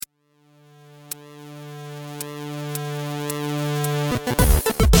Welcome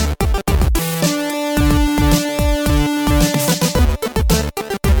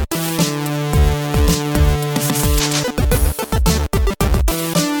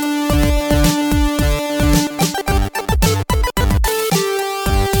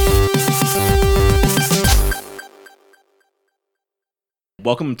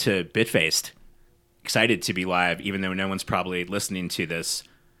to Bitfaced. Excited to be live, even though no one's probably listening to this.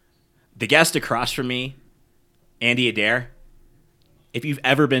 The guest across from me, Andy Adair. If you've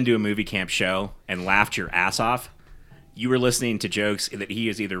ever been to a movie camp show and laughed your ass off, you were listening to jokes that he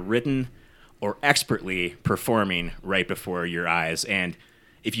has either written or expertly performing right before your eyes. And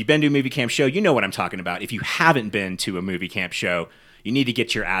if you've been to a movie camp show, you know what I'm talking about. If you haven't been to a movie camp show, you need to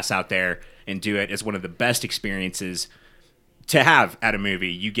get your ass out there and do it. It's one of the best experiences to have at a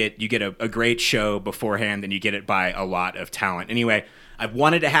movie. You get a great show beforehand, and you get it by a lot of talent. Anyway, I've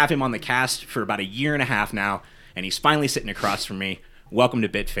wanted to have him on the cast for about a year and a half now, and he's finally sitting across from me. Welcome to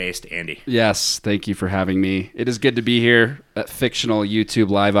Bitfaced, Andy. Yes, thank you for having me. It is good to be here at fictional YouTube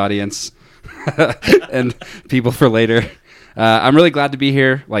live audience and people for later. I'm really glad to be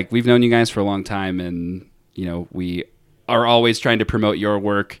here. Like, we've known you guys for a long time, and we are always trying to promote your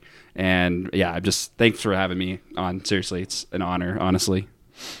work. And yeah, just thanks for having me on. Seriously, it's an honor, honestly.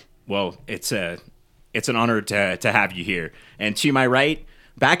 Well, it's an honor to have you here. And to my right,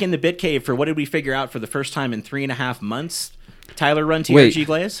 back in the Bit Cave for what did we figure out for the first time in 3.5 months? Tyler Run TRG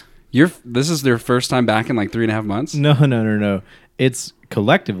Glaze. This is their first time back in like 3.5 months? No. It's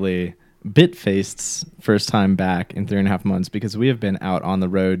collectively Bitfaced's first time back in 3.5 months because we have been out on the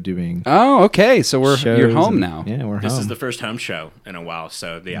road doing. Oh, okay. So you're home now. Yeah, we're home. This is the first home show in a while.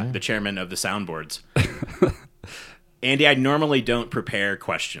 So the chairman of the soundboards. Andy, I normally don't prepare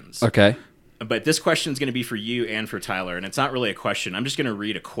questions. Okay. But this question is going to be for you and for Tyler, and it's not really a question. I'm just going to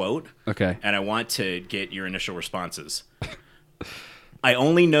read a quote. Okay. And I want to get your initial responses. I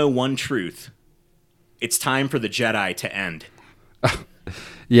only know one truth. It's time for the Jedi to end.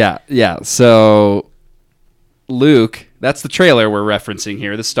 Yeah. So, Luke, that's the trailer we're referencing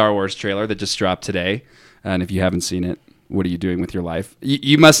here, the Star Wars trailer that just dropped today. And if you haven't seen it, what are you doing with your life?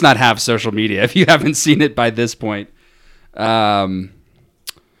 You must not have social media if you haven't seen it by this point. So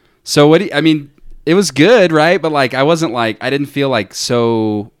it was good, right? But I didn't feel like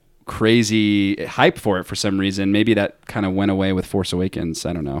so crazy hype for it for some reason. Maybe that kind of went away with Force Awakens.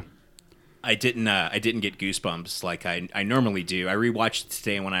 I don't know. I didn't get goosebumps like I normally do. I rewatched it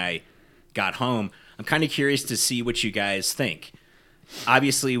today when I got home. I'm kind of curious to see what you guys think.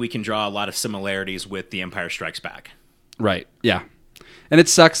 Obviously, we can draw a lot of similarities with The Empire Strikes Back. Right, yeah. And it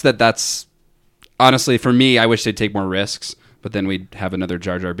sucks that's... Honestly, for me, I wish they'd take more risks, but then we'd have another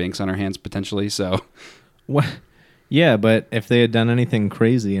Jar Jar Binks on our hands, potentially, so... What? Yeah, but if they had done anything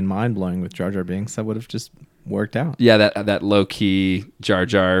crazy and mind-blowing with Jar Jar Binks, that would have just worked out. Yeah, that low-key Jar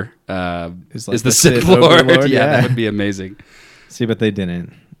Jar is the Sith Lord. Lord. Yeah, that would be amazing. See, but they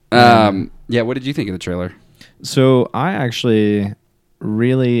didn't. Yeah, what did you think of the trailer? So I actually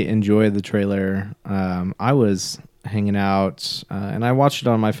really enjoyed the trailer. I was hanging out, and I watched it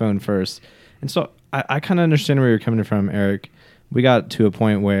on my phone first. And so I kind of understand where you're coming from, Eric. We got to a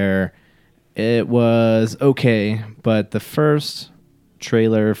point where it was okay, but the first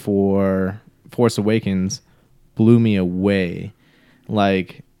trailer for Force Awakens blew me away.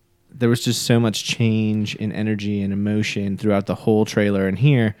 Like, there was just so much change in energy and emotion throughout the whole trailer. And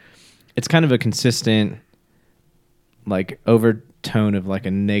here, it's kind of a consistent, like, overtone of, like,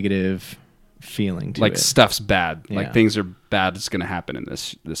 a negative feeling to it. Like, stuff's bad. Yeah. Like, things are bad that's going to happen in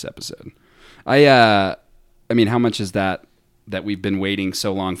this episode. I mean, how much is that we've been waiting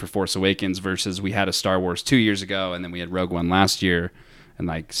so long for Force Awakens versus we had a Star Wars 2 years ago and then we had Rogue One last year. And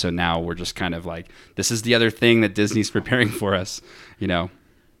like, so now we're just kind of like, this is the other thing that Disney's preparing for us, And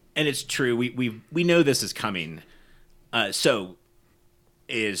it's true. We know this is coming. So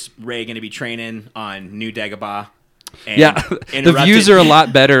is Rey going to be training on New Dagobah? Yeah, the views are a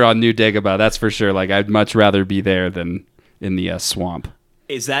lot better on New Dagobah. That's for sure. Like, I'd much rather be there than in the swamp.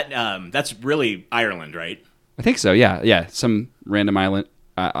 Is that that's really Ireland, right? I think so. Yeah. Some random island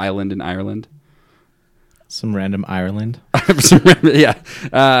in Ireland. Some random Ireland. Yeah.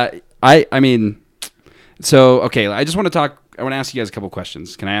 I mean, so okay. I just want to talk. I want to ask you guys a couple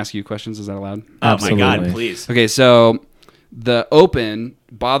questions. Can I ask you questions? Is that allowed? Absolutely. Oh my God, please. Okay, so the open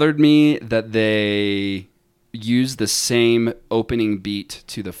bothered me that they used the same opening beat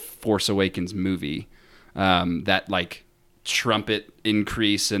to the Force Awakens movie. That like trumpet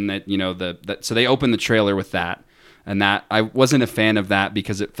increase and that so they opened the trailer with that, and that I wasn't a fan of that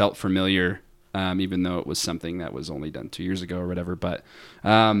because it felt familiar, even though it was something that was only done 2 years ago or whatever. But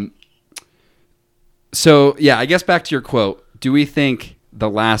so yeah, I guess back to your quote. do we think The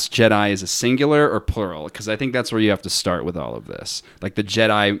Last Jedi is a singular or plural? Because I think that's where you have to start with all of this. Like the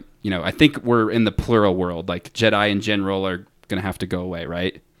Jedi, I think we're in the plural world. Like Jedi in general are going to have to go away,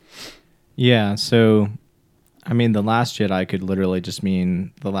 right? Yeah, so I mean, the Last Jedi could literally just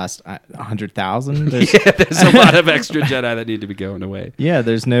mean the last 100,000. There's a lot of extra Jedi that need to be going away. Yeah,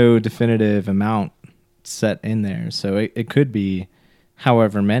 there's no definitive amount set in there, so it could be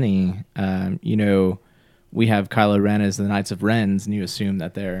however many. We have Kylo Ren as the Knights of Rens, and you assume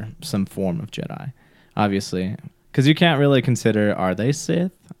that they're some form of Jedi, obviously, because you can't really consider, are they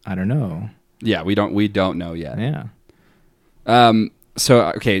Sith? I don't know. Yeah, we don't know yet. Yeah. So,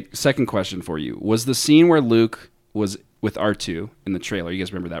 okay, second question for you. Was the scene where Luke was with R2 in the trailer, you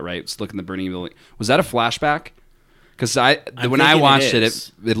guys remember that, right? It's looking the burning building. Was that a flashback? Because when I watched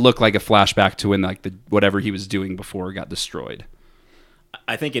it looked like a flashback to when like whatever he was doing before got destroyed.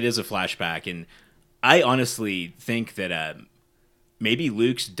 I think it is a flashback, and I honestly think that maybe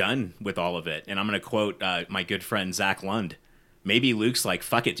Luke's done with all of it. And I'm going to quote my good friend Zach Lund. Maybe Luke's like,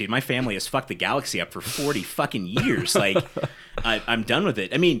 fuck it, dude. My family has fucked the galaxy up for 40 fucking years. Like, I'm done with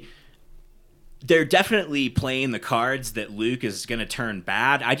it. I mean, they're definitely playing the cards that Luke is going to turn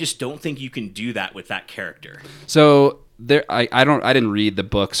bad. I just don't think you can do that with that character. So I didn't read the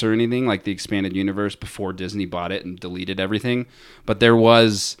books or anything like the expanded universe before Disney bought it and deleted everything. But there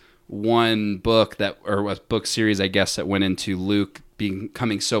was one book or a book series, I guess, that went into Luke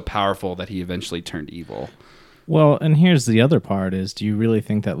becoming so powerful that he eventually turned evil. Well, and here's the other part is, do you really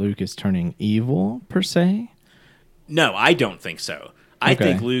think that Luke is turning evil, per se? No, I don't think so. I Okay.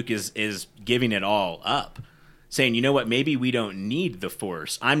 think Luke is giving it all up, saying, you know what, maybe we don't need the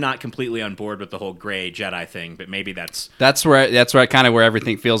Force. I'm not completely on board with the whole gray Jedi thing, but maybe that's where kind of where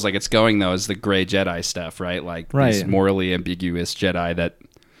everything feels like it's going, though, is the gray Jedi stuff, right? Like these Right. morally ambiguous Jedi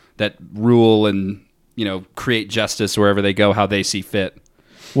that rule and, create justice wherever they go, how they see fit.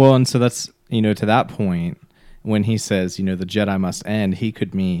 Well, and so that's, to that point, when he says, the Jedi must end, he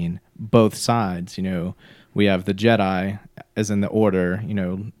could mean both sides. We have the Jedi, as in the Order,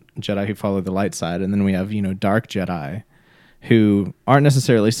 Jedi who follow the light side, and then we have, dark Jedi who aren't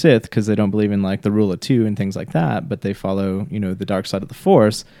necessarily Sith because they don't believe in like the rule of two and things like that, but they follow, the dark side of the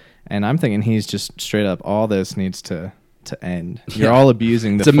Force. And I'm thinking he's just straight up, all this needs to end. You're all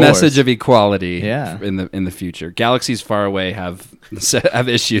abusing the It's a Force. message of equality. Yeah. In the future, galaxies far away have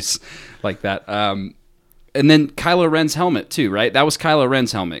issues like that. And then Kylo Ren's helmet too, right? That was Kylo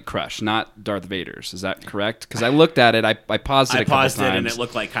Ren's helmet, Crush, not Darth Vader's. Is that correct? Because I looked at it, I paused it. I a couple paused it times. and it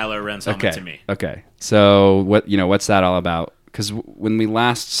looked like Kylo Ren's helmet to me. Okay. So what's that all about? Because when we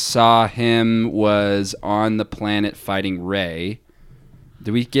last saw him was on the planet fighting Rey.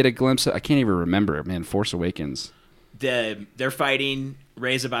 Did we get a glimpse of? I can't even remember. Man, Force Awakens. They're fighting.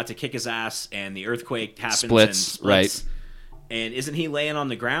 Rey's about to kick his ass, and the earthquake happens. Splits, and right. And isn't he laying on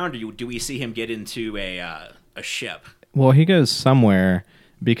the ground, or do we see him get into a ship? Well, he goes somewhere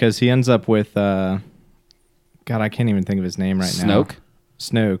because he ends up with God, I can't even think of his name right now.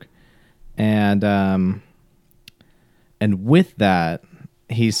 Snoke. And with that,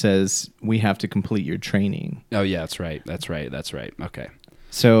 he says, we have to complete your training. Oh yeah, that's right. Okay.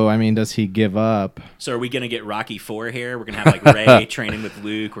 So, I mean, does he give up? So are we going to get Rocky 4 here? We're going to have like Rey training with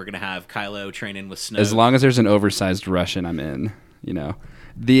Luke. We're going to have Kylo training with Snoke. As long as there's an oversized Russian, I'm in.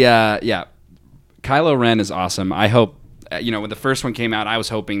 Kylo Ren is awesome. I hope, when the first one came out, I was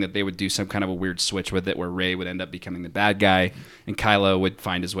hoping that they would do some kind of a weird switch with it where Rey would end up becoming the bad guy and Kylo would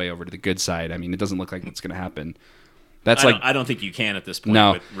find his way over to the good side. I mean, it doesn't look like it's going to happen. I don't think you can at this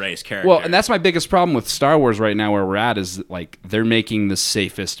point with Rey's character. Well, and that's my biggest problem with Star Wars right now where we're at is like they're making the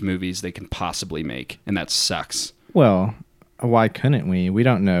safest movies they can possibly make, and that sucks. Well, why couldn't we? We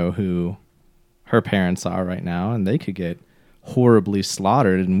don't know who her parents are right now, and they could get horribly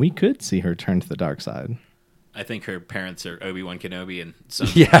slaughtered, and we could see her turn to the dark side. I think her parents are Obi-Wan Kenobi and some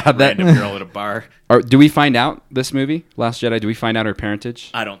that random girl at a bar. Do we find out this movie, Last Jedi? Do we find out her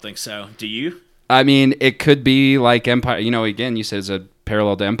parentage? I don't think so. Do you? I mean, it could be like Empire. Again, you said it's a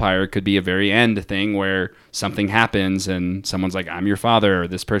parallel to Empire. It could be a very end thing where something happens and someone's like, I'm your father, or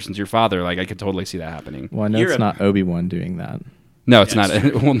this person's your father. Like, I could totally see that happening. Well, I know it's not Obi-Wan doing that. No, it's not.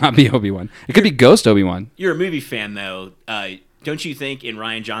 It will not be Obi-Wan. It could be Ghost Obi-Wan. You're a movie fan, though. Don't you think in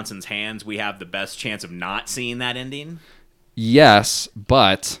Rian Johnson's hands we have the best chance of not seeing that ending? Yes,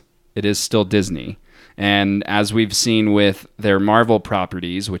 but it is still Disney. And as we've seen with their Marvel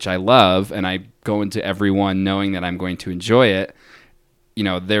properties, which I love, and I go into every one knowing that I'm going to enjoy it,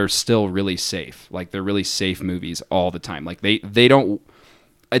 they're still really safe. Like, they're really safe movies all the time. Like, they don't...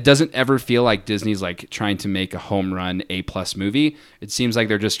 It doesn't ever feel like Disney's, like, trying to make a home run A+ movie. It seems like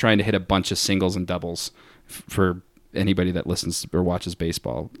they're just trying to hit a bunch of singles and doubles for anybody that listens or watches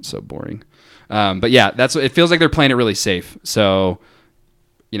baseball. It's so boring. But yeah, it feels like they're playing it really safe. So,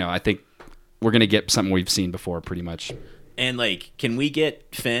 I think we're going to get something we've seen before pretty much. And, like, can we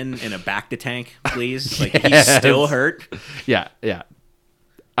get Finn in a back-to-tank, please? Like, Yes. he's still hurt. Yeah.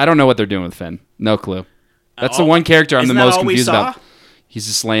 I don't know what they're doing with Finn. No clue. That's the all- one character I'm the isn't that most all we confused saw? about. He's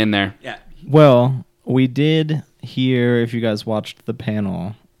just laying there. Yeah. Well, we did hear, if you guys watched the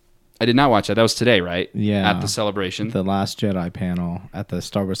panel, I did not watch that. That was today, right? Yeah. At the celebration. the Last Jedi panel at the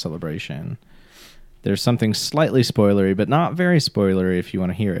Star Wars Celebration, there's something slightly spoilery, but not very spoilery if you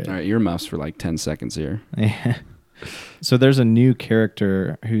want to hear it. All right, earmuffs for like 10 seconds here. Yeah. So there's a new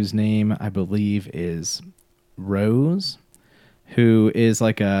character whose name I believe is Rose, who is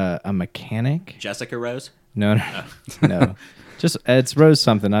like a mechanic. Jessica Rose? No, no. Just it's Rose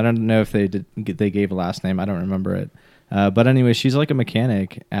something. I don't know if they gave a last name. I don't remember it. But anyway, she's like a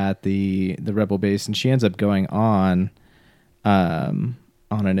mechanic at the Rebel base, and she ends up going on an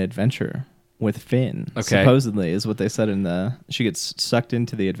adventure with Finn. Okay. Supposedly is what they said in the. She gets sucked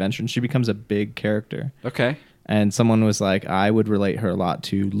into the adventure, and she becomes a big character. Okay. And someone was like, I would relate her a lot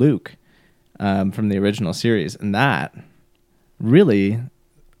to Luke from the original series, and that really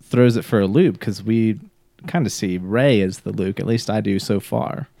throws it for a loop because we kind of see Rey as the Luke. At least I do so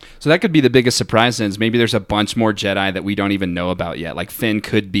far. So that could be the biggest surprise then, is maybe there's a bunch more Jedi that we don't even know about yet. Like Finn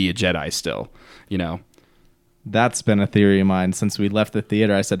could be a Jedi still, That's been a theory of mine since we left the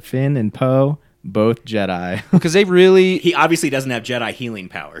theater. I said Finn and Poe, both Jedi. Because they really... He obviously doesn't have Jedi healing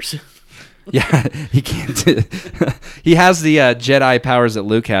powers. Yeah, he can't. He has the Jedi powers that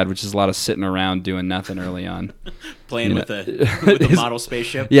Luke had, which is a lot of sitting around doing nothing early on. Playing with the model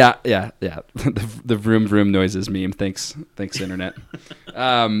spaceship. Yeah. The vroom vroom noises meme. Thanks, internet.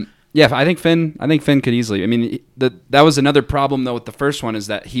 Yeah, I think Finn could easily. I mean, that was another problem though with the first one, is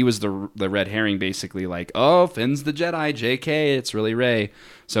that he was the red herring, basically. Like, oh, Finn's the Jedi. JK, it's really Rey.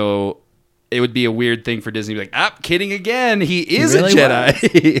 So it would be a weird thing for Disney to be like, kidding again. He is really a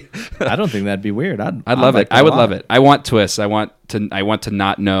Jedi. I don't think that'd be weird. I'd love like it. that I a would lot. love it. I want twists. I want to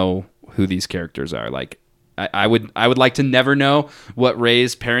not know who these characters are. Like, I would like to never know what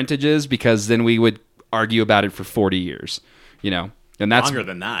Rey's parentage is, because then we would argue about it for 40 years, And that's Longer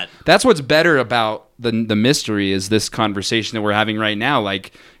than that. That's what's better about the mystery, is this conversation that we're having right now.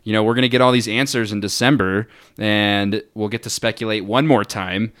 Like, we're going to get all these answers in December, and we'll get to speculate one more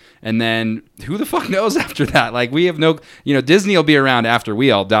time. And then who the fuck knows after that? Like, we have no, Disney will be around after we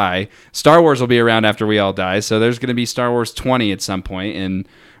all die. Star Wars will be around after we all die. So there's going to be Star Wars 20 at some point, and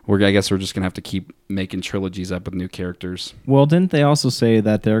I guess we're just going to have to keep making trilogies up with new characters. Well, didn't they also say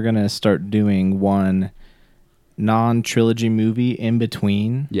that they're going to start doing one non-trilogy movie in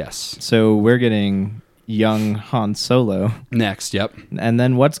between? Yes. So we're getting young Han Solo. Next, yep. And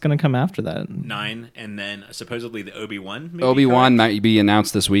then what's going to come after that? 9, and then supposedly the Obi-Wan movie. Obi-Wan correct? might be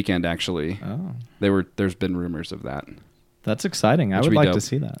announced this weekend, actually. Oh, There's been rumors of that. that's exciting. I Which would would be like dope. to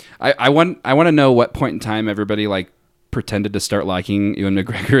see that. I want to know what point in time everybody pretended to start liking Ewan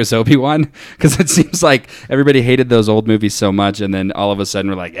McGregor as Obi-Wan, because it seems like everybody hated those old movies so much, and then all of a sudden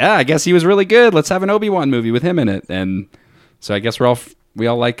we're like, yeah, I guess he was really good. Let's have an Obi-Wan movie with him in it. And so I guess we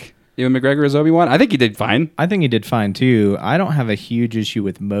all like Ewan McGregor as Obi-Wan. I think he did fine. I think he did fine too. I don't have a huge issue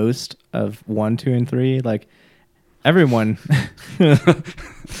with most of 1, 2, and 3. Like everyone.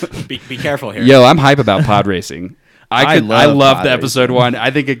 Be careful here. Yo, I'm hype about pod racing. I love love pod the episode racing. 1. I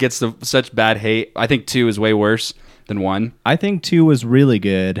think it gets such bad hate. I think 2 is way worse than 1. I think 2 was really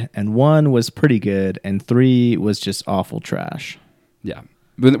good, and 1 was pretty good, and 3 was just awful trash. Yeah.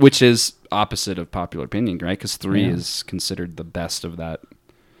 Which is opposite of popular opinion, right? Because 3 Yeah. is considered the best of that.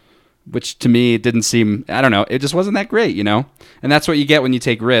 Which to me, it didn't seem, I don't know, it just wasn't that great, And that's what you get when you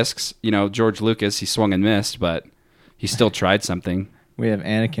take risks. George Lucas, he swung and missed, but he still tried something. We have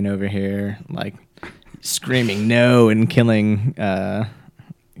Anakin over here, like, screaming no and killing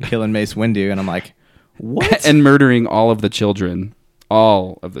Mace Windu, and I'm like, what? And murdering all of the children.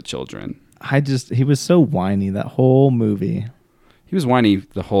 All of the children. He was so whiny that whole movie. He was whiny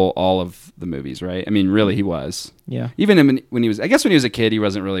all of the movies, right? I mean, really, he was. Yeah. Even when he was a kid, he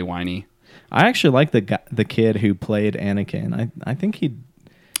wasn't really whiny. I actually like the kid who played Anakin. I think he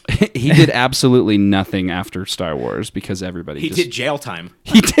He did absolutely nothing after Star Wars because everybody He did jail time.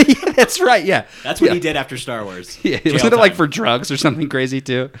 He did. Yeah, that's right. Yeah. That's what Yeah. he did after Star Wars. Yeah, Jail wasn't it like time. for drugs or something crazy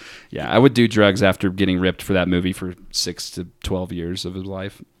too? Yeah, I would do drugs after getting ripped for that movie for 6 to 12 years of his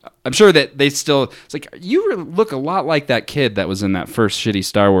life. I'm sure that they still. It's like you look a lot like that kid that was in that first shitty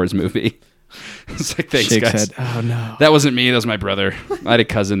Star Wars movie. It's like, thanks, shakes guys. head. Oh no. That wasn't me. That was my brother. I had a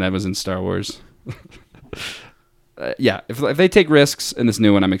cousin that was in Star Wars. yeah, if they take risks in this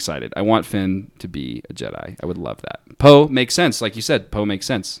new one, I'm excited. I want Finn to be a Jedi. I would love that. Poe makes sense. Like you said, Poe makes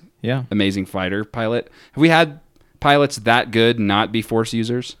sense. Yeah. Amazing fighter pilot. Have we had pilots that good not be Force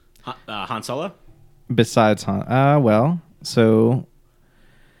users? Han Solo. Besides Han, well, so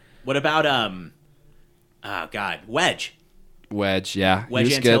What about oh God, Wedge. Wedge, yeah. Wedge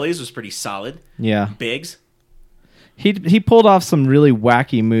He was Antilles was pretty solid. yeah, Biggs, he pulled off some really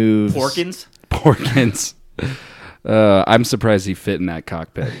wacky moves. Porkins. good. Porkins. I'm surprised he fit in that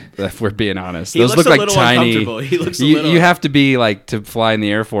cockpit, if we're being honest. He Those looks look a like little tiny. uncomfortable. He looks a you, little- you have to be like to fly in the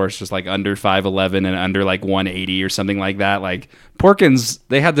Air Force just like under 5'11" and under like 180 or something like that. Like Porkins,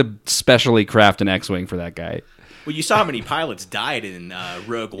 they had to specially craft an X-Wing for that guy. Well, you saw how many pilots died in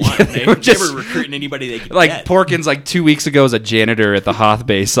Rogue One. Yeah, they were were just- recruiting anybody they could Like get. Porkins, like 2 weeks ago, was a janitor at the Hoth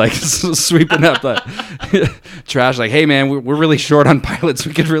base, like sweeping up the trash. Like, hey man, we're really short on pilots.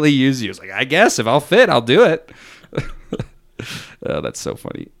 We could really use you. It's like, I guess if I'll fit, I'll do it. Oh, that's so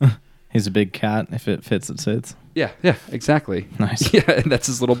funny. He's a big cat. If it fits, it sits. Yeah, exactly. Nice. Yeah, and that's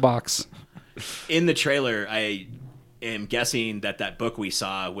his little box. In the trailer, I am guessing that book we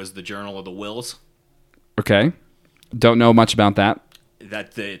saw was the Journal of the Wills. Okay, don't know much about that.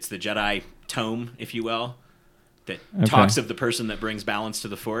 It's the Jedi tome, if you will, that Okay. talks of the person that brings balance to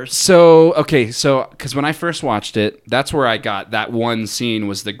the Force. So because when I first watched it, that's where I got that one scene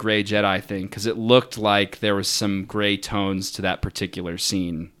was the gray Jedi thing, because it looked like there was some gray tones to that particular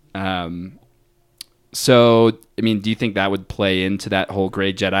scene. So I mean, do you think that would play into that whole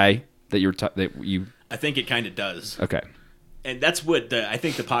gray Jedi that you? I think it kind of does, Okay, and that's what I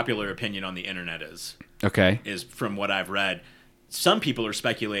think the popular opinion on the internet okay. is from what I've read. Some people are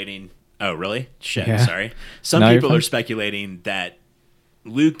speculating. Oh, really? Shit. Yeah. Sorry. Some No, you're people fine. are speculating that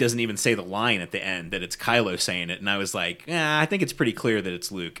Luke doesn't even say the line at the end, that it's Kylo saying it. And I was like, I think it's pretty clear that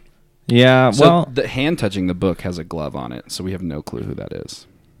it's Luke. Yeah. So Well, the hand touching the book has a glove on it, so we have no clue who that is.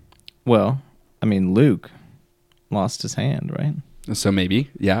 I mean, Luke lost his hand, right? So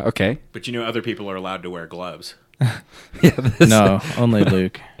maybe, yeah, okay. But other people are allowed to wear gloves. No, only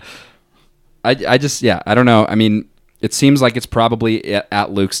Luke. I don't know. I mean, it seems like it's probably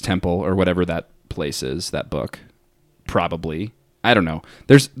at Luke's temple or whatever that place is, that book. Probably. I don't know.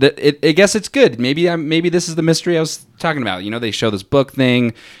 I guess it's good. Maybe this is the mystery I was talking about. They show this book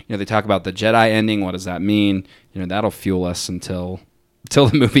thing. They talk about the Jedi ending. What does that mean? That'll fuel us until the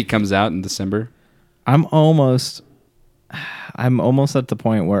movie comes out in December. I'm almost at the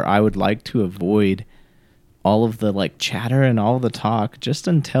point where I would like to avoid all of the like chatter and all the talk just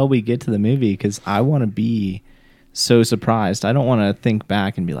until we get to the movie, because I want to be so surprised. I don't want to think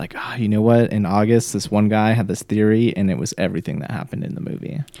back and be like, you know what? In August, this one guy had this theory, and it was everything that happened in the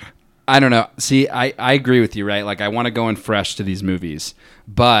movie. I don't know. See, I agree with you, right? Like, I want to go in fresh to these movies,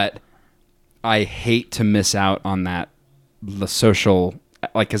 but I hate to miss out on the social,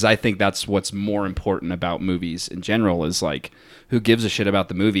 like, because I think that's what's more important about movies in general is, like, who gives a shit about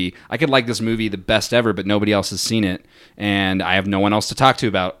the movie? I could like this movie the best ever, but nobody else has seen it, and I have no one else to talk to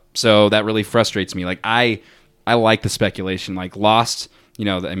about, so that really frustrates me. Like, I like the speculation. Like Lost,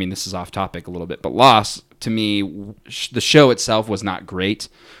 I mean, this is off topic a little bit, but Lost, to me, the show itself was not great,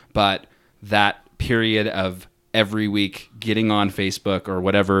 but that period of every week getting on Facebook or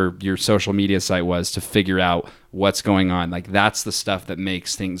whatever your social media site was to figure out what's going on, like that's the stuff that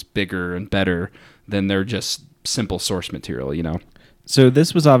makes things bigger and better than they're just simple source material, So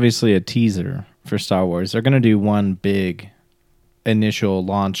this was obviously a teaser for Star Wars. They're going to do one big initial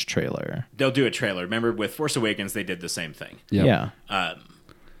launch trailer. They'll do a trailer. Remember, with Force Awakens, they did the same thing. Yep. Yeah.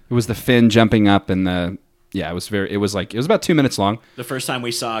 It was the Finn jumping up and it was about 2 minutes long. The first time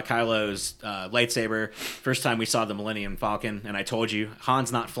we saw Kylo's lightsaber, first time we saw the Millennium Falcon, and I told you,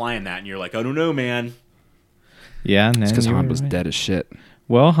 Han's not flying that, and you're like, I don't know, man. Yeah, It's because you Han were was right. dead as shit.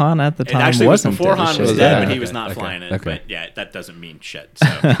 Well, Han at the It time actually was wasn't before dead as Han shit. was Was dead, that? but he was Okay, not okay, flying it. okay. But yeah, that doesn't mean shit. So,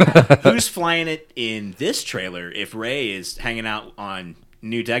 who's flying it in this trailer if Rey is hanging out on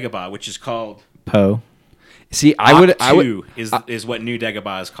New Dagobah, which is called Poe. See, I would is what New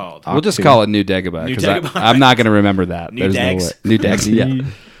Dagobah is called. we'll just Octu. call it New Dagobah New because Dagobah. I'm not going to remember that. New Dags. No way. New Dags.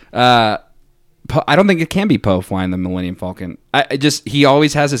 Yeah. I don't think it can be Poe flying the Millennium Falcon. He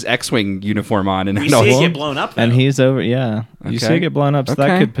always has his X-wing uniform on, and We I don't. see it get blown up, though. And he's over, yeah. You see Okay. it get blown up, so that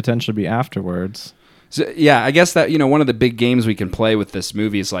Okay. could potentially be afterwards. So, yeah, I guess that one of the big games we can play with this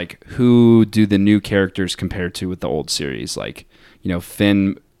movie is like who do the new characters compare to with the old series? Like,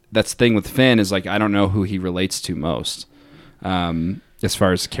 Finn. That's the thing with Finn is like I don't know who he relates to most. as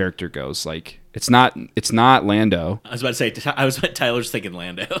far as character goes. Like it's not Lando. I was about to say, Tyler's thinking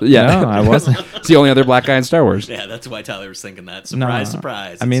Lando. Yeah, No, I wasn't. it's the only other black guy in Star Wars. Yeah, that's why Tyler was thinking that. No. Surprise,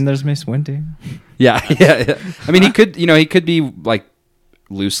 surprise. I mean, there's Mace Windu. Yeah. I mean, he could be like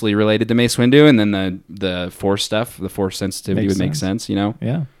loosely related to Mace Windu, and then the Force stuff, the Force sensitivity Makes would make sense. sense. You know,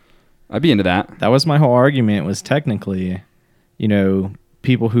 Yeah. I'd be into that. That was my whole argument, was technically,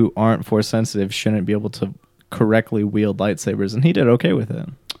 people who aren't Force sensitive shouldn't be able to correctly wield lightsabers, and he did okay with it.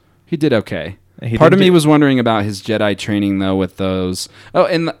 He did okay. He Part did of me do- was wondering about his Jedi training though with those. Oh,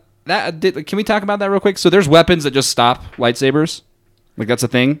 and can we talk about that real quick? So there's weapons that just stop lightsabers. Like that's a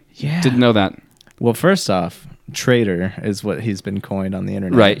thing. Yeah. Didn't know that. Well, first off, traitor is what he's been coined on the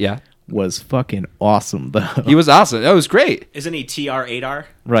internet. Right. Yeah. Was fucking awesome though. He was awesome. That was great. Isn't he TR-8R?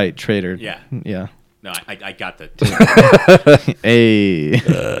 Right, traitor. Yeah. Yeah. No, I got the. A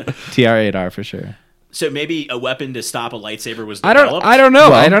TR-8R for sure. So maybe a weapon to stop a lightsaber was I developed? don't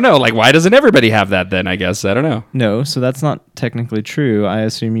know. Well- I don't know. Like, why doesn't everybody have that then? I guess I don't know. No, so that's not technically true. I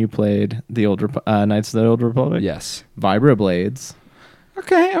assume you played the old Knights of the Old Republic. Yes. Vibroblades.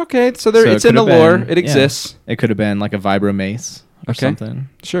 Okay. So there, So it's it in the could've lore. been- It yeah. exists. It could have been like a vibro mace or Okay. something.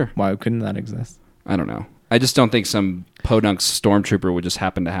 Sure. Why couldn't that exist? I don't know. I just don't think some podunk stormtrooper would just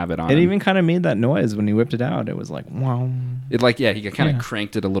happen to have it on. It him. even kind of made that noise when he whipped it out. It was like, wow. He kind of Yeah.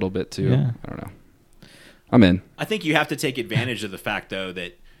 cranked it a little bit too. Yeah. I don't know. I'm in. I think you have to take advantage of the fact, though,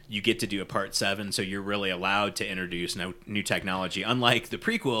 that you get to do a part 7, so you're really allowed to introduce new technology. Unlike the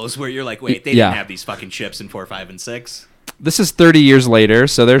prequels, where you're like, wait, they Yeah. didn't have these fucking chips in 4, 5, and 6. This is 30 years later,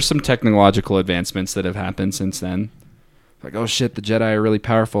 so there's some technological advancements that have happened since then. Like, oh shit, the Jedi are really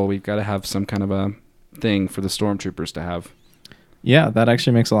powerful. We've got to have some kind of a thing for the stormtroopers to have. Yeah, that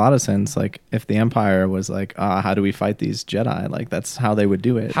actually makes a lot of sense. Like, if the Empire was like, how do we fight these Jedi? Like, that's how they would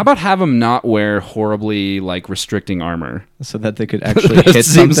do it. How about have them not wear horribly like restricting armor? So that they could actually It hit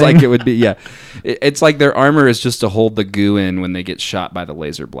seems something? like it would be. Yeah, it's like their armor is just to hold the goo in when they get shot by the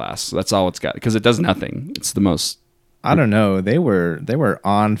laser blast. So that's all it's got because it does nothing. It's the most. I don't know. They were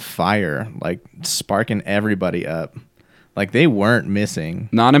on fire, like sparking everybody up. Like they weren't missing.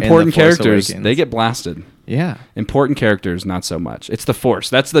 Non-important in The Force characters, Awakens. they get blasted. Yeah. Important characters, not so much. It's the Force.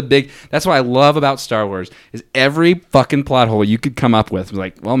 That's what I love about Star Wars is every fucking plot hole you could come up with.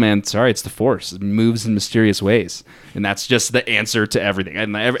 Like, well, man, sorry, it's the Force. It moves in mysterious ways. And that's just the answer to everything.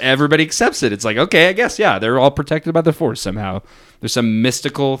 And everybody accepts it. It's like, okay, I guess, yeah, they're all protected by the Force somehow. There's some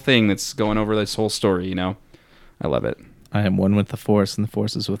mystical thing that's going over this whole story, you know? I love it. I am one with the Force, and the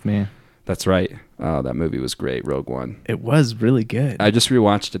Force is with me. That's right. Oh, that movie was great, Rogue One. It was really good. I just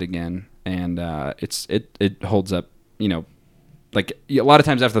rewatched it again, and it holds up. You know, like a lot of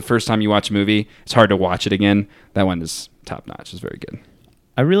times after the first time you watch a movie, it's hard to watch it again. That one is top notch. It's very good.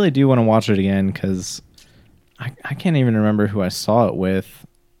 I really do want to watch it again because I can't even remember who I saw it with.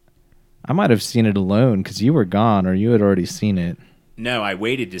 I might have seen it alone because you were gone or you had already seen it. No, I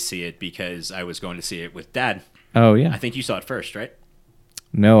waited to see it because I was going to see it with Dad. Oh, yeah. I think you saw it first, right?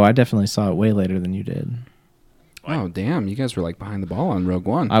 No, I definitely saw it way later than you did. What? Oh, damn! You guys were like behind the ball on Rogue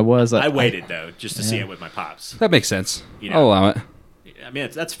One. I was. I waited, though, just to see it with my pops. That makes sense. You know. I'll allow it. I mean,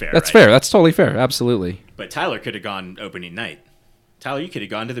 that's fair. That's right? fair. That's totally fair. Absolutely. But Tyler could have gone opening night. Tyler, you could have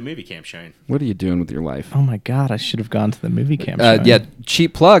gone to the movie camp showing. What are you doing with your life? Oh my god! I should have gone to the movie camp. showing. Yeah,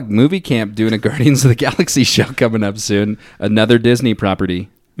 cheap plug. Movie Camp doing a Guardians of the Galaxy show coming up soon. Another Disney property.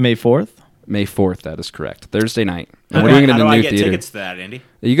 May 4th. May 4th. That is correct. Thursday night. And we're How doing it in do the I new get theater. tickets to that, Andy?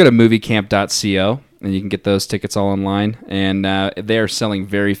 You go to moviecamp.co and you can get those tickets all online, and they are selling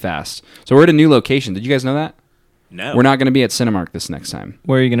very fast. So we're at a new location. Did you guys know that? No. We're not going to be at Cinemark this next time.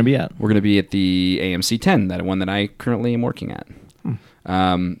 Where are you going to be at? We're going to be at the AMC 10, that one that I currently am working at.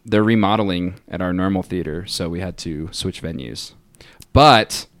 They're remodeling at our normal theater, so we had to switch venues.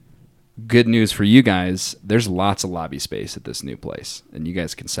 But good news for you guys, there's lots of lobby space at this new place, and you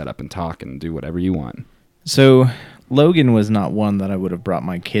guys can set up and talk and do whatever you want. So Logan was not one that I would have brought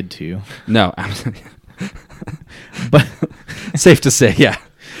my kid to, No, but safe to say, yeah.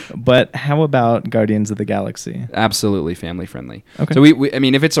 but how about Guardians of the Galaxy? Absolutely family friendly. Okay. So I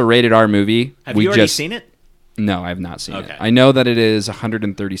mean, if it's a rated R movie, Have we you already just seen it? No, I have not seen Okay. it. I know that it is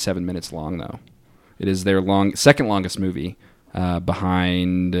 137 minutes long, though. It is their second longest movie,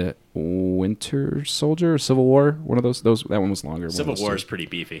 behind Winter Soldier or Civil War. One of those. That one was longer. Civil One of those War two. is pretty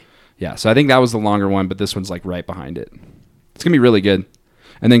beefy. Yeah, so I think that was the longer one, but this one's like right behind it. It's gonna be really good.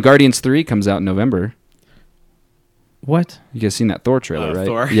 And then Guardians 3 comes out in November. What? You guys seen that Thor trailer, Oh, right?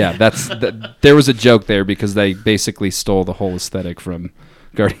 Thor. Yeah, there was a joke there because they basically stole the whole aesthetic from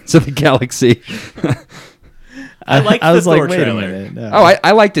Guardians of the Galaxy. I liked I was the like, Thor wait trailer. a minute. No. Oh,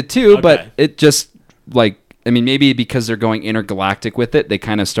 I liked it too, but Okay. it just like I mean, maybe because they're going intergalactic with it, they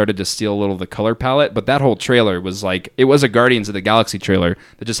kind of started to steal a little of the color palette. But that whole trailer was like, it was a Guardians of the Galaxy trailer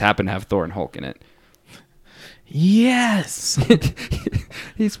that just happened to have Thor and Hulk in it. Yes.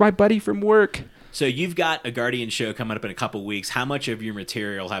 He's my buddy from work. So you've got a Guardian show coming up in a couple weeks. How much of your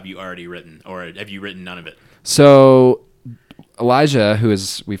material have you already written, or have you written none of it? So Elijah,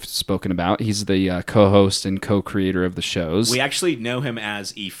 we've spoken about, he's the co-host and co-creator of the shows. We actually know him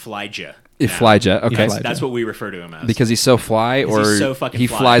as Ephlija. Ephlija, okay. That's what we refer to him as. Because he's so fly, or he's so fucking he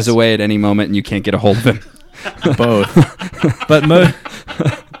fly. flies away at any moment and you can't get a hold of him. Both. But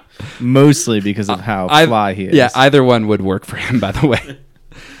mostly because of how fly he is. Yeah, either one would work for him, by the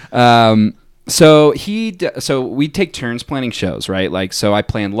way. So we take turns planning shows, right? Like, so I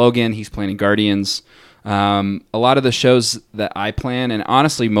plan Logan, he's planning Guardians. A lot of the shows that I plan, and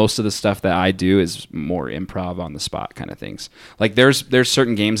honestly, most of the stuff that I do is more improv on the spot kind of things. Like there's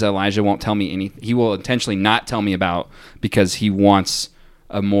certain games that Elijah won't tell me anything. He will intentionally not tell me about because he wants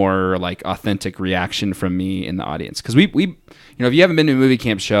a more like authentic reaction from me in the audience. Because we if you haven't been to a movie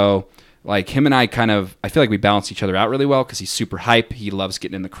camp show, like him and I I feel like we balance each other out really well because he's super hype. He loves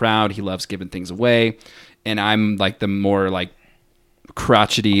getting in the crowd. He loves giving things away. And I'm like the more like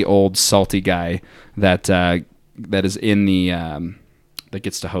crotchety old salty guy that is in the that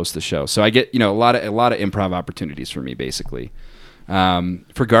gets to host the show. So I get a lot of improv opportunities for me basically.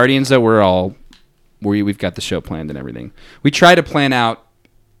 For Guardians though, we've got the show planned and everything. We try to plan out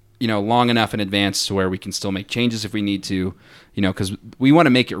long enough in advance to where we can still make changes if we need to, because we want to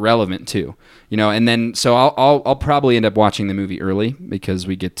make it relevant too, and then so I'll probably end up watching the movie early because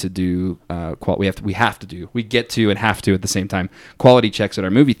we get to do we get to and have to at the same time quality checks at our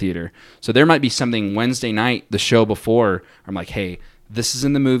movie theater. So there might be something Wednesday night, the show before, I'm like, hey, this is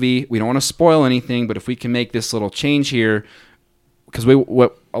in the movie. We don't want to spoil anything, but if we can make this little change here, because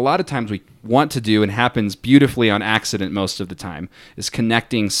what a lot of times we want to do, and happens beautifully on accident most of the time, is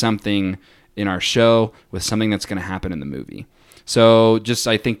connecting something in our show with something that's going to happen in the movie. So just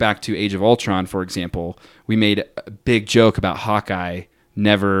I think back to Age of Ultron, for example, we made a big joke about Hawkeye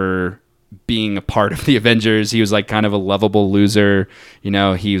never being a part of the Avengers. He was like kind of a lovable loser.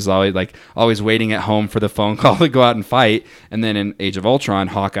 He was always waiting at home for the phone call to go out and fight. And then in Age of Ultron,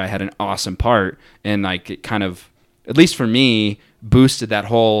 Hawkeye had an awesome part, and like it kind of, at least for me, boosted that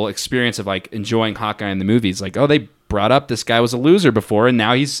whole experience of like enjoying Hawkeye in the movies. Like, oh, they brought up this guy was a loser before and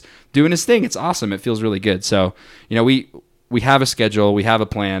now he's doing his thing. It's awesome. It feels really good. So, we have a schedule, we have a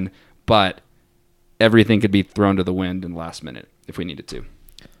plan, but everything could be thrown to the wind in the last minute if we needed to.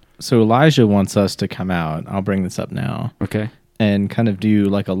 So Elijah wants us to come out. I'll bring this up now. Okay. And kind of do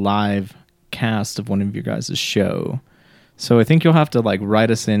like a live cast of one of your guys' show. So I think you'll have to like write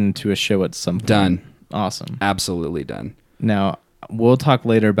us into a show at some point. Done. Awesome. Absolutely done. Now, we'll talk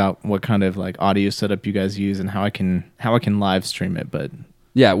later about what kind of like audio setup you guys use and how I can live stream it, but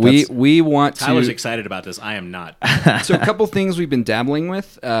yeah, we want to. Tyler's excited about this. I am not. So a couple things we've been dabbling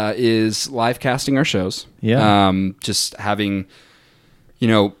with is live casting our shows. Yeah. Just having,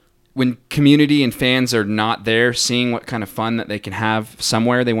 when community and fans are not there, seeing what kind of fun that they can have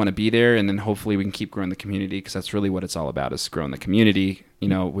somewhere, they want to be there, and then hopefully we can keep growing the community, because that's really what it's all about, is growing the community.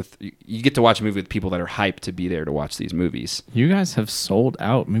 You get to watch a movie with people that are hyped to be there to watch these movies. You guys have sold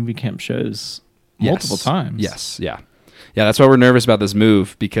out movie camp shows multiple times. Yes, yeah. Yeah, that's why we're nervous about this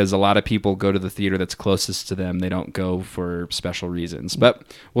move, because a lot of people go to the theater that's closest to them. They don't go for special reasons. But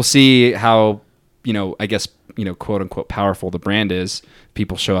we'll see how, I guess, quote unquote powerful the brand is.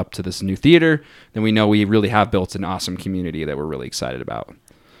 People show up to this new theater, then we know we really have built an awesome community that we're really excited about.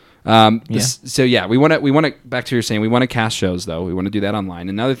 So we want to back to your saying, we want to cast shows though. We want to do that online.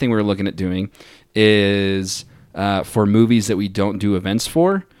 Another thing we're looking at doing is for movies that we don't do events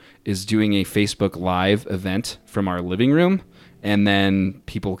for, is doing a Facebook Live event from our living room, and then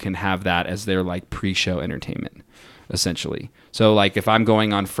people can have that as their like pre-show entertainment, essentially. So like if I'm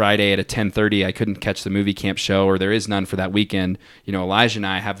going on Friday at a 10:30, I couldn't catch the movie camp show, or there is none for that weekend, Elijah and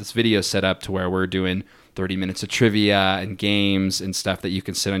I have this video set up to where we're doing 30 minutes of trivia and games and stuff that you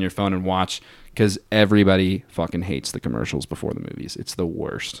can sit on your phone and watch, because everybody fucking hates the commercials before the movies. It's the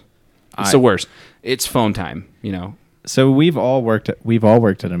worst. It's the worst. It's phone time, So we've all worked at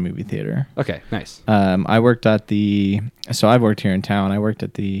a movie theater. Okay, nice. I've worked here in town. I worked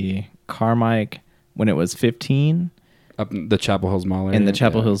at the Carmike when it was 15. Up in the Chapel Hills Mall area. In the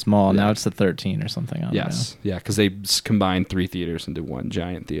Chapel Hills Mall. Yeah. Now it's the 13 or something. I don't know. Yeah, because they combined 3 theaters into one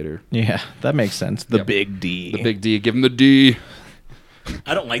giant theater. Yeah, that makes sense. The Yep. Big D. The Big D. Give them the D.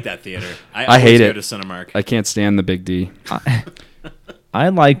 I don't like that theater. I hate always it. Go to Cinemark. I can't stand the Big D. I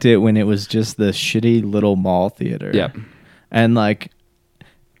liked it when it was just the shitty little mall theater. Yep. And like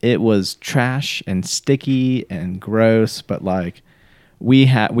it was trash and sticky and gross, but like we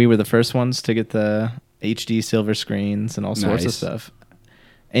were the first ones to get the HD silver screens and all sorts of Nice. stuff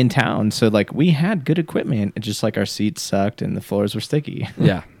in town. So like we had good equipment. It just like our seats sucked and the floors were sticky.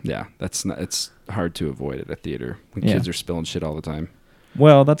 Yeah. It's hard to avoid at a theater when Yeah. kids are spilling shit all the time.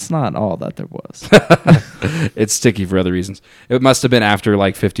 Well, that's not all that there was. It's sticky for other reasons. It must have been after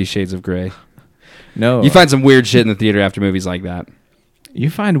like 50 Shades of Grey. No, You find some weird shit in the theater after movies like that. you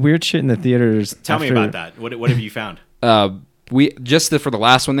find weird shit in the theaters. Tell me after- about that. What have you found? For the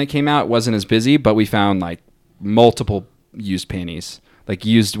last one that came out, it wasn't as busy, but we found like multiple used panties, like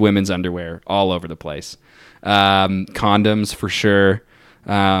used women's underwear all over the place. Condoms for sure.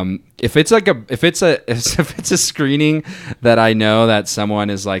 If it's a screening that I know that someone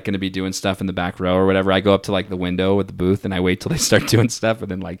is like going to be doing stuff in the back row or whatever, I go up to like the window with the booth and I wait till they start doing stuff and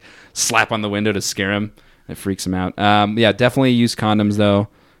then like slap on the window to scare them. It freaks them out. Yeah, definitely use condoms though.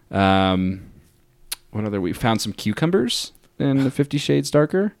 We found some cucumbers in the 50 Shades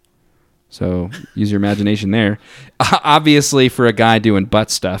Darker. So use your imagination there. Obviously for a guy doing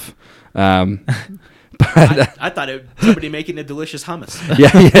butt stuff. I thought somebody making a delicious hummus.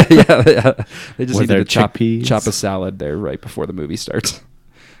 Yeah. They just Were needed there to chop chickpeas? a salad there right before the movie starts.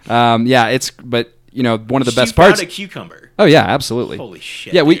 One of the best She parts. found a cucumber. Oh yeah, absolutely. Holy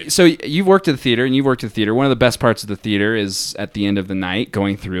shit. Yeah, dude. so you've worked at the theater and you've worked at the theater. One of the best parts of the theater is at the end of the night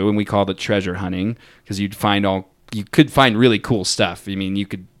going through, and we called it treasure hunting because you could find really cool stuff. I mean, you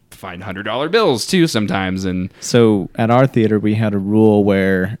could find $100 bills too sometimes, and So at our theater, we had a rule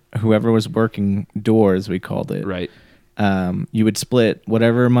where whoever was working doors, we called it, right, you would split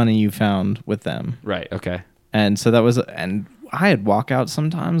whatever money you found with them. right, okay. And so that was, and I had walkouts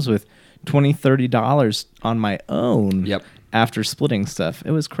sometimes with $20-$30 on my own. Yep. After splitting stuff.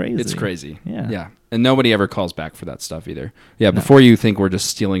 It was crazy. It's crazy. Yeah. And nobody ever calls back for that stuff either. Yeah, before you think we're just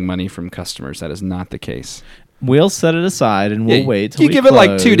stealing money from customers, that is not the case. We'll set it aside and we'll Yeah, wait till you we give it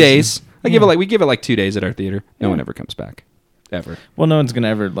like 2 close. days. We Yeah. give it like 2 days at our theater. No one ever comes back. Ever. Well, no one's gonna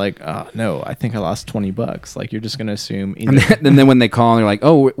ever like, oh no, I think I lost $20. Like you're just gonna assume. And then when they call, they're like,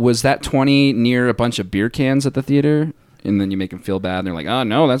 "Oh, was that 20 near a bunch of beer cans at the theater?" And then you make them feel bad. And they're like, "Oh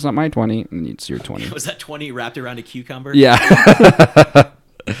no, that's not my 20." And it's your 20. Was that 20 wrapped around a cucumber? Yeah.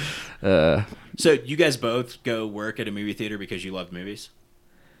 So you guys both go work at a movie theater because you love movies?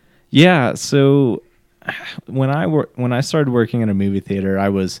 Yeah. So when I started working in a movie theater, I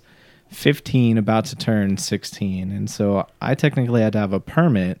was 15, about to turn 16, and so I technically had to have a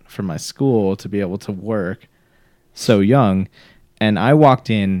permit from my school to be able to work so young. And I walked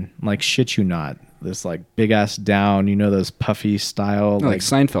in like shit you not, this like big ass down, you know, those puffy style like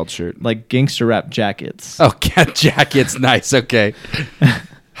Seinfeld shirt. like gangster rap jackets. Oh, cat jacket's nice. Okay.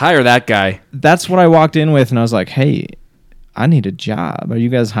 Hire that guy. That's what I walked in with, and I was like, "Hey, I need a job. Are you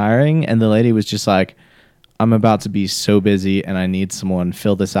guys hiring?" And the lady was just like, "I'm about to be so busy, and I need someone.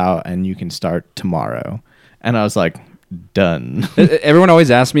 Fill this out, and you can start tomorrow." And I was like, "Done." Everyone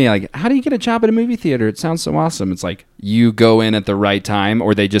always asks me, like, how do you get a job at a movie theater? It sounds so awesome. It's like you go in at the right time,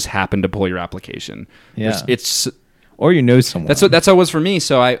 or they just happen to pull your application. Yeah. It's Or you know someone. that's how it was for me.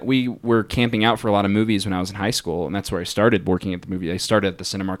 So we were camping out for a lot of movies when I was in high school, and that's where I started working at the movie. I started at the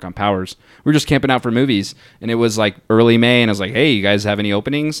Cinemark on Powers. We were just camping out for movies, and it was like early May, and I was like, "Hey, you guys have any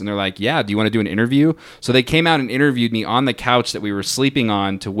openings?" And they're like, "Yeah, do you want to do an interview?" So they came out and interviewed me on the couch that we were sleeping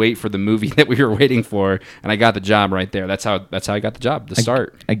on to wait for the movie that we were waiting for, and I got the job right there. That's how I got the job to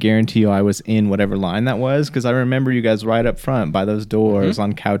start. I guarantee you I was in whatever line that was, because I remember you guys right up front by those doors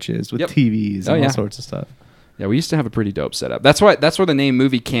on couches with Yep. TVs and Oh, yeah. all sorts of stuff. Yeah, we used to have a pretty dope setup. That's where the name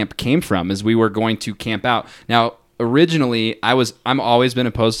Movie Camp came from, is we were going to camp out. Now, originally, I'm always been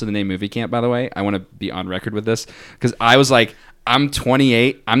opposed to the name Movie Camp, by the way. I want to be on record with this, because I was like, I'm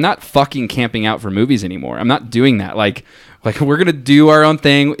 28. I'm not fucking camping out for movies anymore. I'm not doing that. Like we're going to do our own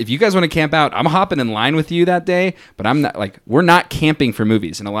thing. If you guys want to camp out, I'm hopping in line with you that day, but I'm not we're not camping for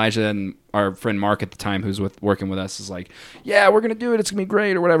movies. And Elijah and our friend Mark at the time, who's working with us, is like, yeah, we're going to do it. It's going to be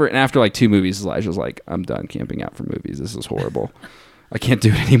great or whatever. And after like 2 movies, Elijah's like, I'm done camping out for movies. This is horrible. I can't do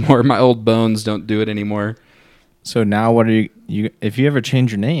it anymore. My old bones don't do it anymore. So now what are you if you ever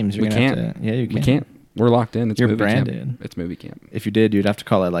change your names, you're We going to can't. have to... Yeah, you can. We can't. We're locked in. It's You're movie branded. Camp. It's Movie Camp. If you did, you'd have to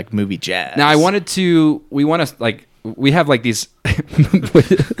call it like Movie Jazz. Now we have like these.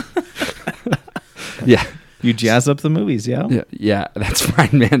 Yeah. You jazz up the movies, yeah? Yeah, that's fine,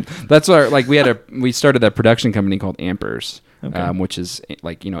 man. That's our we started a production company called Ampers, Okay. which is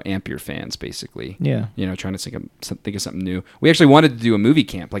like, amp your fans basically. Yeah. Trying to think of something new. We actually wanted to do a movie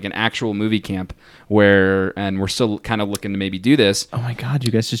camp, like an actual movie camp, and we're still kind of looking to maybe do this. Oh my God,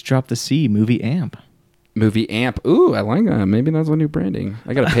 you guys just dropped the C, Movie Amp. Movie Amp. Ooh, I like that. Maybe that's a new branding.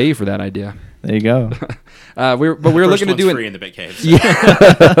 I got to pay you for that idea. There you go. We're looking to do free in the Bit Cave. So.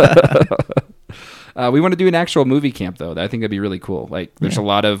 Yeah. We want to do an actual movie camp though. I think that'd be really cool. Like, there's a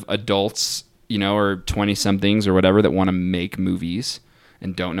lot of adults, or 20-somethings or whatever that want to make movies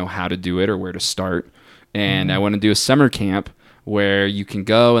and don't know how to do it or where to start. And I want to do a summer camp where you can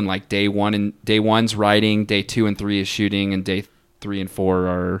go and like day one's writing, day 2 and 3 is shooting, and day 3 and 4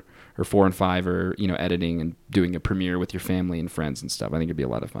 or 4 and 5 are editing and doing a premiere with your family and friends and stuff. I think it'd be a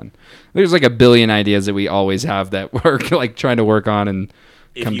lot of fun. There's like a billion ideas that we always have that we're like trying to work on and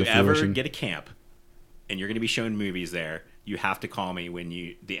come to fruition. If you ever get a camp and you're going to be showing movies there, you have to call me when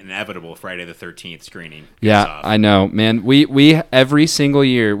the inevitable Friday the 13th screening goes Yeah, off. I know, man. We every single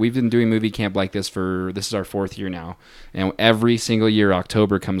year, we've been doing movie camp like this this is our 4th year now. And every single year,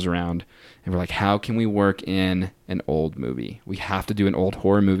 October comes around, and we're like, how can we work in an old movie? We have to do an old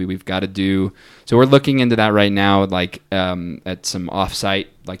horror movie. We've got to do, so we're looking into that right now, like at some offsite,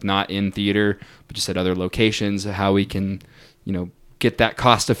 like not in theater, but just at other locations, how we can, get that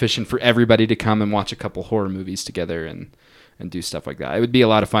cost efficient for everybody to come and watch a couple horror movies together and do stuff like that. It would be a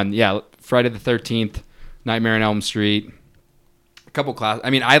lot of fun. Yeah, Friday the 13th, Nightmare on Elm Street, a couple class. I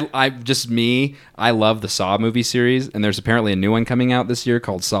mean, I love the Saw movie series, and there's apparently a new one coming out this year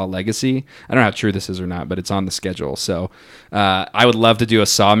called Saw Legacy. I don't know how true this is or not, but it's on the schedule. So I would love to do a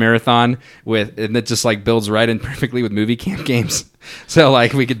Saw marathon and it just like builds right in perfectly with movie camp games. So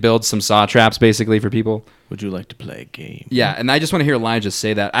like we could build some Saw traps basically for people. Would you like to play a game? Yeah, and I just want to hear Elijah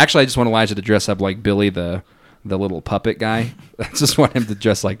say that. Actually, I just want Elijah to dress up like Billy the little puppet guy. I just want him to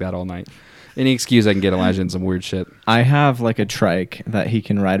dress like that all night. Any excuse I can get Elijah in some weird shit. I have like a trike that he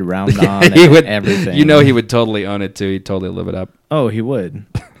can ride around on and everything. He would totally own it too. He'd totally live it up. Oh, he would.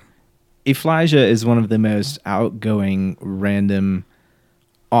 Elijah is one of the most outgoing, random,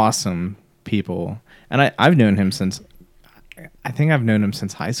 awesome people. And I've known him since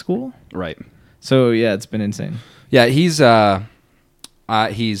high school. Right. So yeah, it's been insane. Yeah, he's an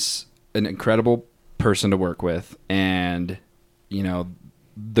incredible person to work with, and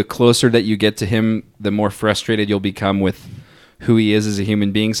the closer that you get to him, the more frustrated you'll become with who he is as a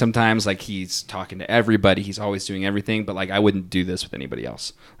human being sometimes. Like, he's talking to everybody, he's always doing everything, but like I wouldn't do this with anybody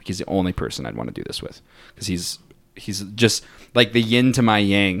else. Like, he's the only person I'd want to do this with, because he's just like the yin to my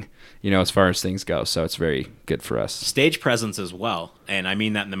yang, as far as things go. So it's very good for us. Stage presence as well, and I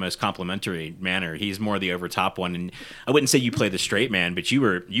mean that in the most complimentary manner. He's more the overtop one, and I wouldn't say you play the straight man, but you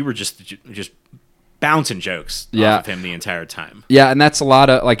were just bouncing jokes off of him the entire time. Yeah, and that's a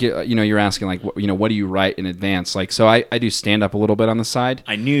lot of, like, you're asking, like, what do you write in advance? Like, so I do stand-up a little bit on the side.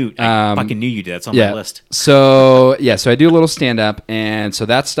 I fucking knew you did. That's on my list. So I do a little stand-up, and so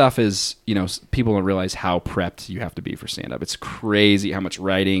that stuff is, people don't realize how prepped you have to be for stand-up. It's crazy how much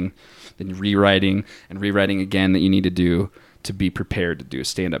writing and rewriting again that you need to do to be prepared to do a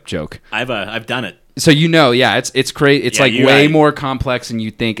stand-up joke. I've done it. So it's crazy. It's way more complex than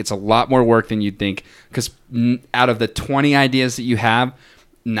you think. It's a lot more work than you'd think, because out of the 20 ideas that you have,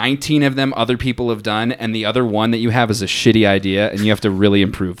 19 of them other people have done, and the other one that you have is a shitty idea, and you have to really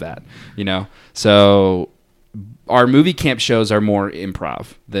improve that. So our movie camp shows are more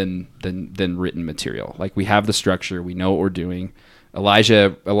improv than written material. Like, we have the structure, we know what we're doing.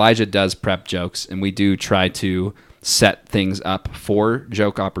 Elijah does prep jokes, and we do try to set things up for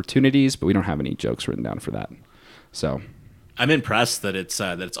joke opportunities, but we don't have any jokes written down for that. So I'm impressed that it's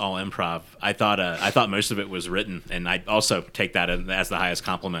all improv. I thought most of it was written, and I also take that as the highest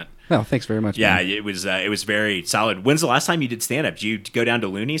compliment. Oh, thanks very much. Yeah, man. it was very solid. When's the last time you did stand up? Did you go down to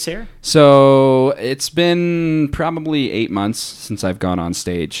Looney's here? So it's been probably 8 months since I've gone on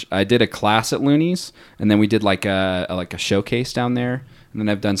stage. I did a class at Looney's, and then we did like a showcase down there, and then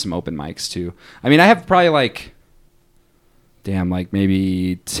I've done some open mics too. I mean, I have probably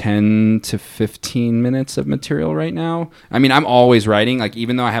maybe 10 to 15 minutes of material right now. I mean, I'm always writing. Like,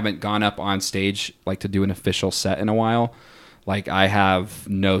 even though I haven't gone up on stage like to do an official set in a while, like, I have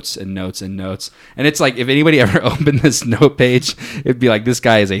notes and notes and notes. And it's like, if anybody ever opened this note page, it'd be like, this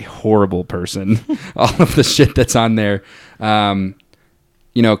guy is a horrible person. All of the shit that's on there.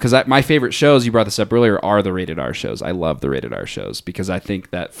 Because my favorite shows, you brought this up earlier, are the rated R shows. I love the rated R shows, because I think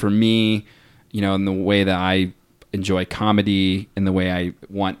that for me, in the way that I enjoy comedy and the way I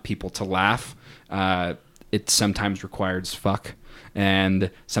want people to laugh, it sometimes requires fuck, and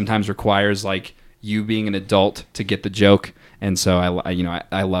sometimes requires like you being an adult to get the joke. And so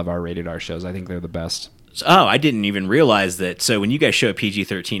I love our rated R shows. I think they're the best. Oh, I didn't even realize that. So when you guys show a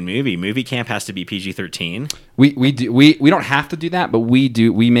PG-13 movie camp has to be PG-13. We don't have to do that, but we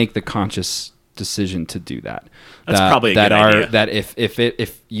do. We make the conscious decision to do that. That's probably a good idea. That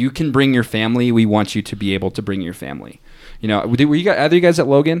if you can bring your family, we want you to be able to bring your family. You know, were you guys, either you guys at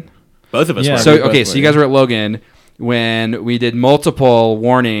Logan? Both of us Yeah. were. So we both okay, were, so you guys were at Logan when we did multiple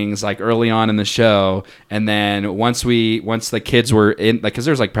warnings like early on in the show, and then once the kids were in, like, because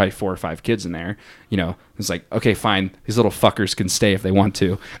there's like probably 4 or 5 kids in there, you know, it's like, okay, fine, these little fuckers can stay if they want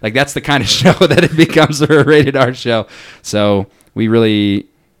to. Like, that's the kind of show that it becomes a rated R show. So we really,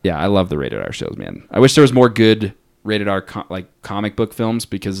 yeah, I love the rated R shows, man. I wish there was more good rated R like comic book films,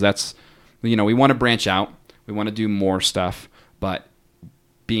 because that's, you know, we want to branch out, we want to do more stuff, but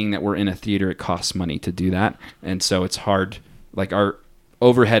being that we're in a theater, it costs money to do that, and so it's hard. Like, our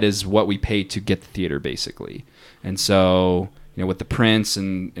overhead is what we pay to get the theater, basically, and so, you know, with the prints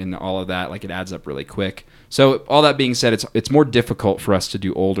and all of that, like, it adds up really quick. So all that being said, it's more difficult for us to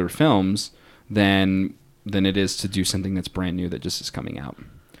do older films than it is to do something that's brand new that just is coming out.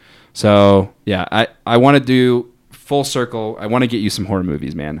 So yeah, I want to do full circle. I want to get you some horror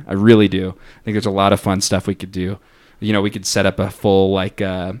movies, man. I really do. I think there's a lot of fun stuff we could do. You know, we could set up a full, like,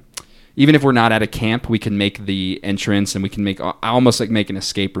 even if we're not at a camp, we can make the entrance, and we can almost like make an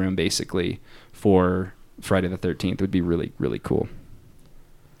escape room, basically, for Friday the 13th. It would be really, really cool.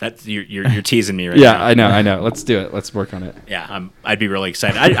 That's you're teasing me right Yeah, now. I know. Let's do it. Let's work on it. Yeah, I'd be really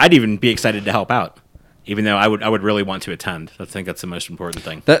excited. I'd even be excited to help out, even though I would really want to attend. I think that's the most important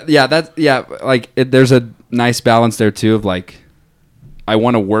thing. There's a nice balance there too of, like, I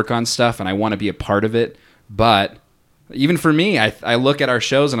want to work on stuff and I want to be a part of it, but even for me, I look at our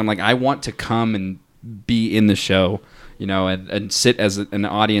shows and I'm like, I want to come and be in the show, you know, and sit as an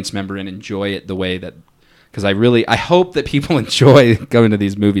audience member and enjoy it the way that, because I hope that people enjoy going to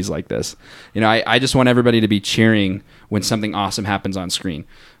these movies like this. You know, I just want everybody to be cheering when something awesome happens on screen.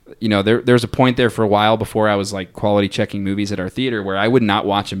 You know, there's a point there for a while before I was like quality checking movies at our theater where I would not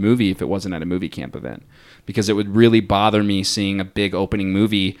watch a movie if it wasn't at a movie camp event, because it would really bother me seeing a big opening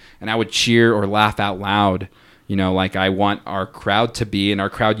movie and I would cheer or laugh out loud. You know, like, I want our crowd to be, and our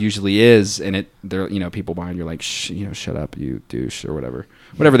crowd usually is, and there, you know, people behind you are like, shut up, you douche, or whatever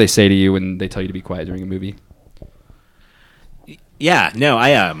they say to you when they tell you to be quiet during a movie. Yeah,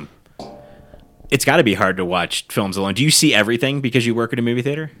 no, it's got to be hard to watch films alone. Do you see everything because you work at a movie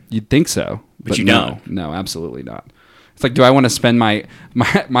theater? You'd think so, but you no, don't. No, absolutely not. It's like, do I want to spend my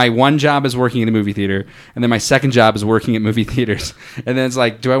one job is working in a movie theater, and then my second job is working at movie theaters, and then it's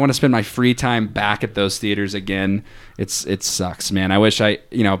like, do I want to spend my free time back at those theaters again? It sucks, man. I wish part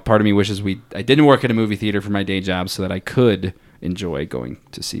of me wishes I didn't work at a movie theater for my day job so that I could enjoy going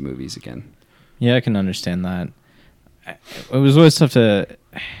to see movies again. Yeah, I can understand that. It was always tough to,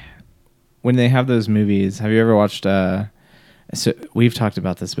 when they have those movies. Have you ever watched? So we've talked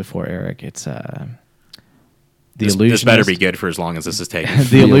about this before, Eric. It's The Illusionist. This better be good for as long as this is taking.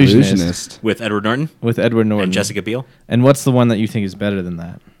 The Illusionist. With Edward Norton With Edward Norton. and Jessica Biel. And what's the one that you think is better than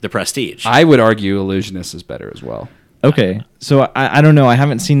that? The Prestige. I would argue Illusionist is better as well. Okay, so I don't know. I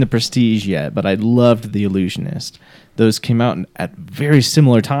haven't seen The Prestige yet, but I loved The Illusionist. Those came out at very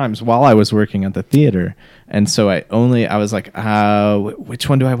similar times while I was working at the theater, and so I was like, which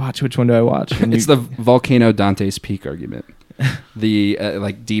one do I watch? Which one do I watch? And It's the Volcano Dante's Peak argument. The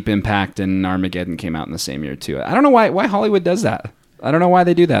like Deep Impact and Armageddon came out in the same year too. I don't know why Hollywood does that. I don't know why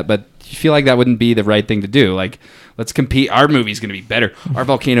they do that, but you feel like that wouldn't be the right thing to do. Like, let's compete. Our movie's going to be better. Our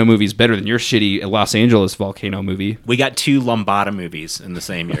volcano movie's better than your shitty Los Angeles volcano movie. We got 2 Lambada movies in the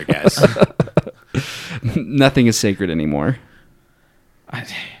same year, guys. Nothing is sacred anymore.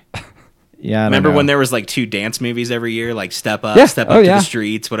 Yeah. Remember when there was like 2 dance movies every year, like Step Up, Yeah. Step Up Oh, to yeah. the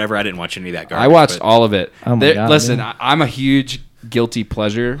Streets, whatever? I didn't watch any of that garbage. I watched but all of it. Oh my God, Listen, yeah. I'm a huge guilty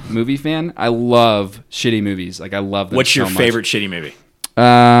pleasure movie fan. I love shitty movies. Like, I love them. What's your so much. favorite shitty movie?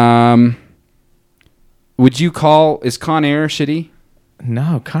 Is Con Air shitty?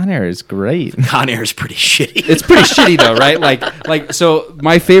 No, Con Air is great. Con Air is pretty shitty. It's pretty shitty though, right? Like so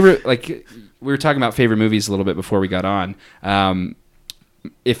my favorite, like, we were talking about favorite movies a little bit before we got on.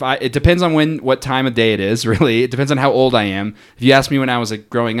 It depends on what time of day it is, really. It depends on how old I am. If you asked me when I was like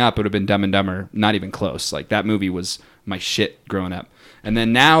growing up, it would have been Dumb and Dumber. Not even close. Like, that movie was my shit growing up. And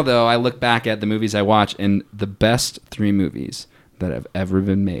then now, though, I look back at the movies I watch, and the best 3 movies that have ever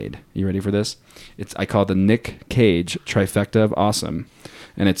been made. You ready for this? I call it the Nick Cage trifecta of awesome.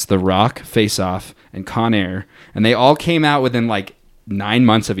 And it's The Rock, Face Off, and Con Air. And they all came out within like 9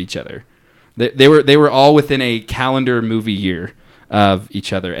 months of each other. They were all within a calendar movie year of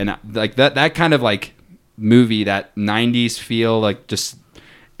each other. And like that kind of like movie, that 90s feel, like, just,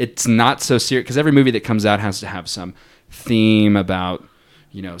 it's not so serious, because every movie that comes out has to have some theme about,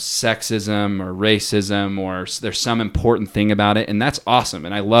 sexism or racism, or there's some important thing about it, and that's awesome,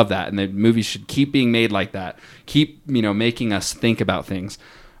 and I love that, and the movies should keep being made like that, keep making us think about things.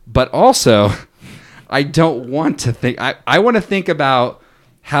 But also, I don't want to think. I want to think about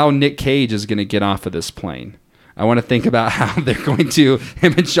how Nick Cage is going to get off of this plane. I want to think about how they're going to,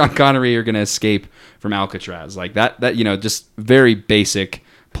 him and Sean Connery are going to escape from Alcatraz, like that just very basic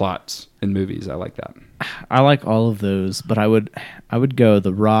plots in movies. I like that. I like all of those, but I would go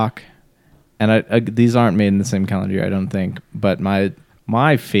The Rock, and I these aren't made in the same calendar year, I don't think. But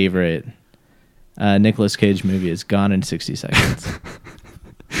my favorite Nicolas Cage movie is Gone in 60 Seconds.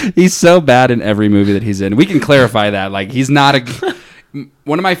 He's so bad in every movie that he's in. We can clarify that. Like, he's not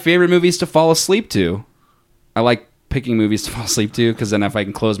one of my favorite movies to fall asleep to. I like picking movies to fall asleep to because then if I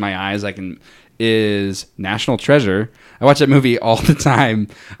can close my eyes, is National Treasure. I watch that movie all the time.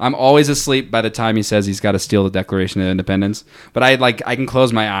 I'm always asleep by the time he says he's got to steal the Declaration of Independence. But I can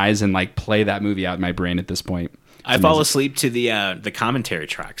close my eyes and play that movie out in my brain at this point. I fall asleep to the commentary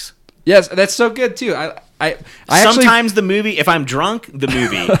tracks. Yes, that's so good too. I sometimes the movie, if I'm drunk, the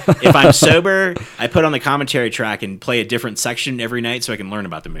movie. If I'm sober, I put on the commentary track and play a different section every night so I can learn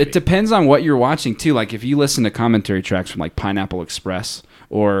about the movie. It depends on what you're watching too. Like if you listen to commentary tracks from Pineapple Express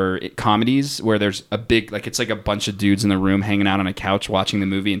or comedies where there's a big, it's like a bunch of dudes in the room hanging out on a couch watching the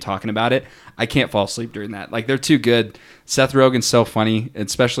movie and talking about it, I can't fall asleep during that. They're too good. Seth Rogen's so funny,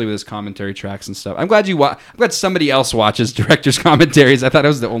 especially with his commentary tracks and stuff. I'm glad I'm glad somebody else watches director's commentaries. I thought I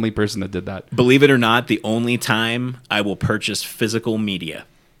was the only person that did that. Believe it or not, the only time I will purchase physical media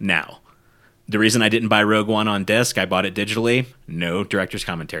now. The reason I didn't buy Rogue One on disc, I bought it digitally. No director's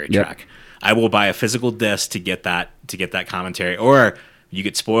commentary track. I will buy a physical disc to get that commentary, or you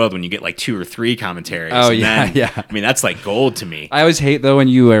get spoiled when you get 2 or 3 commentaries. Oh, yeah, yeah. I mean, that's gold to me. I always hate, though, when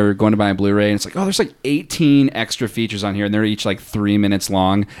you are going to buy a Blu-ray, and it's there's 18 extra features on here, and they're each 3 minutes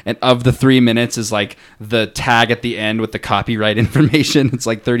long. And of the 3 minutes is the tag at the end with the copyright information. It's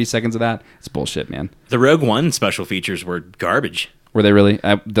 30 seconds of that. It's bullshit, man. The Rogue One special features were garbage. Were they really?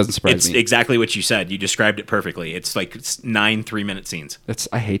 It doesn't surprise me. It's exactly what you said. You described it perfectly. It's 9 3-minute scenes.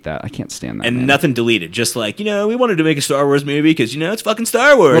 I hate that. I can't stand that. And man. Nothing deleted. Just we wanted to make a Star Wars movie because it's fucking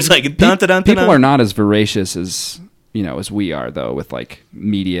Star Wars. People are not as voracious as as we are though with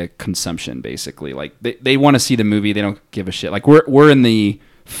media consumption. Basically, they want to see the movie. They don't give a shit. We're in the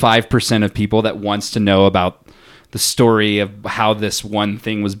 5% of people that wants to know about the story of how this one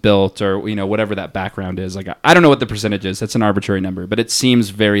thing was built, or whatever that background is. I don't know what the percentage is. That's an arbitrary number, but it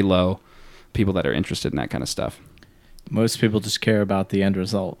seems very low. People that are interested in that kind of stuff. Most people just care about the end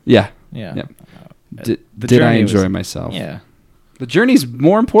result. Yeah. Yeah. Did I enjoy myself? Yeah. The journey's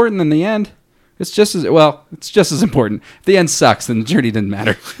more important than the end. It's just as important. If the end sucks, then the journey didn't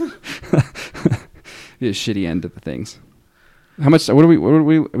matter. Be a shitty end to the things. How much? What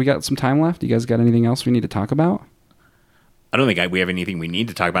do we got? Some time left? You guys got anything else we need to talk about? I don't think we have anything we need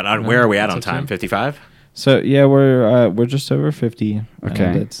to talk about. Where are we at on time? 55? So yeah, we're just over 50. Okay,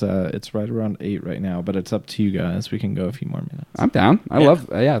 and it's right around 8 right now, but it's up to you guys. We can go a few more minutes. I'm down. I love.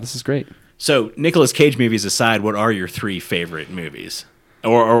 This is great. So Nicolas Cage movies aside, what are your 3 favorite movies,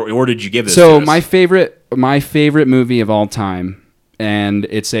 or did you give this? So to us? my favorite movie of all time, and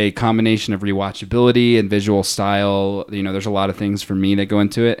it's a combination of rewatchability and visual style. There's a lot of things for me that go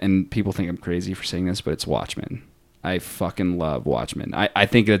into it, and people think I'm crazy for saying this, but it's Watchmen. I fucking love Watchmen. I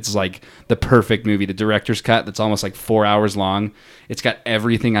think it's the perfect movie. The director's cut that's almost 4 hours long. It's got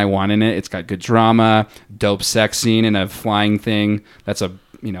everything I want in it. It's got good drama, dope sex scene, and a flying thing. That's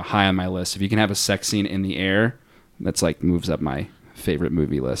high on my list. If you can have a sex scene in the air, that's moves up my favorite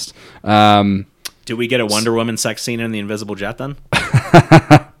movie list. Do we get a Wonder Woman sex scene in The Invisible Jet then?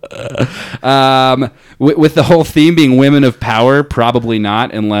 With the whole theme being women of power, probably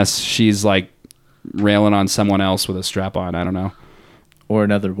not, unless she's railing on someone else with a strap on. I don't know. Or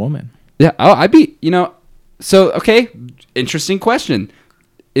another woman. Yeah. Oh, I'd be, so, okay. Interesting question.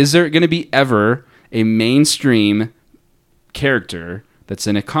 Is there going to be ever a mainstream character that's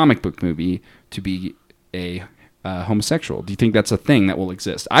in a comic book movie to be a homosexual? Do you think that's a thing that will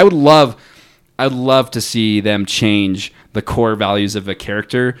exist? I'd love to see them change the core values of a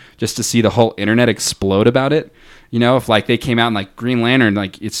character just to see the whole internet explode about it. If they came out and Green Lantern,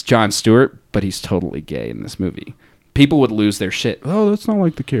 it's Jon Stewart, but he's totally gay in this movie. People would lose their shit. Oh, that's not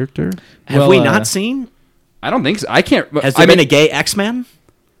like the character. Have we not seen? I don't think so. I can't. Has there been a gay X-Man?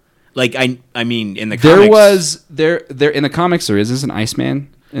 I mean, in the comics. There in the comics there is an Iceman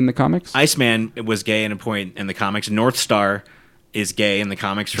in the comics. Iceman was gay at a point in the comics. North Star is gay in the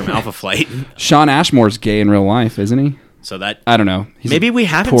comics from Alpha Flight. Sean Ashmore's gay in real life, isn't he? So that I don't know. Maybe we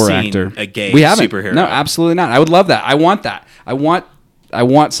haven't seen a gay superhero. No, absolutely not. I would love that. I want that. I want I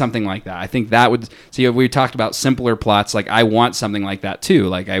want something like that. I think that would see. We talked about simpler plots. Like I want something like that too.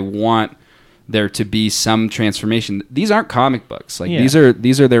 Like I want there to be some transformation. These aren't comic books. Like these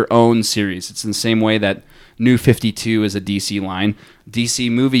are their own series. It's in the same way that New 52 is a DC line.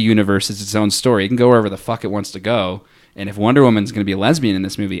 DC movie universe is its own story. It can go wherever the fuck it wants to go. And if Wonder Woman's going to be a lesbian in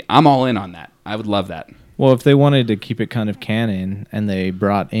this movie, I'm all in on that. I would love that. Well, if they wanted to keep it kind of canon and they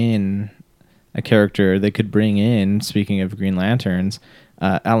brought in a character they could bring in, speaking of Green Lanterns,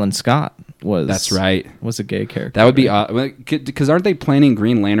 Alan Scott was... That's right. Was a gay character. That would be... Because aren't they planning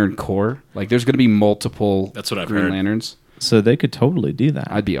Green Lantern Corps? Like, there's going to be multiple That's what I've Green heard. Lanterns. So they could totally do that.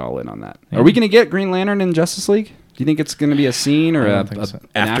 I'd be all in on that. Yeah. Are we going to get Green Lantern in Justice League? Do you think it's going to be a scene or I a, don't think so.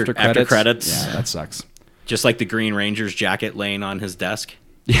 an After after credits? Yeah, that sucks. Just like the Green Ranger's jacket laying on his desk.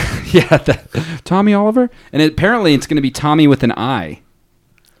 Yeah, Tommy Oliver. And apparently it's going to be Tommy with an I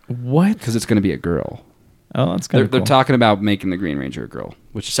What? because it's going to be a girl. Oh, that's kind They're, of cool. they're talking about making the Green Ranger a girl.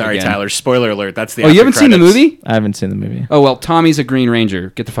 Which Sorry, again- Tyler. Spoiler alert. That's the Oh, you after haven't seen the credits. movie? I haven't seen the movie. Oh, well, Tommy's a Green Ranger.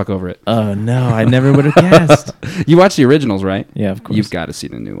 Get the fuck over it. Oh, no. I never would have guessed. You watched the originals, right? Yeah, of course. You've got to see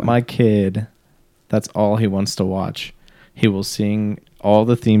the new one. My kid, that's all he wants to watch. He will sing all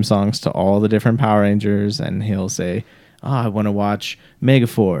the theme songs to all the different Power Rangers, and he'll say, "Oh, I want to watch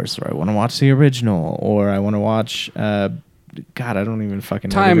Megaforce," or "I want to watch the original," or "I want to watch." God, I don't even fucking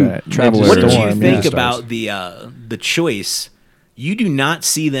know. Time that. Traveler. Ninja What did you Storm, think yeah. about the choice? You do not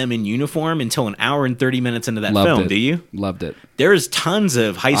see them in uniform until an hour and 30 minutes into that Loved film, it. do you? Loved it. There's tons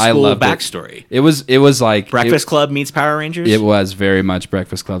of high I school loved it. backstory. It was like Breakfast Club meets Power Rangers. It was very much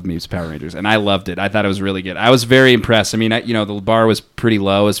Breakfast Club meets Power Rangers, and I loved it. I thought it was really good. I was very impressed. I mean, the bar was pretty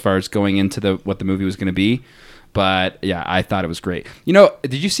low as far as going into what the movie was going to be, but yeah, I thought it was great.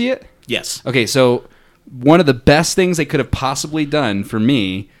 Did you see it? Yes. Okay, so one of the best things they could have possibly done for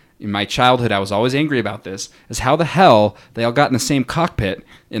me in my childhood, I was always angry about this, is how the hell they all got in the same cockpit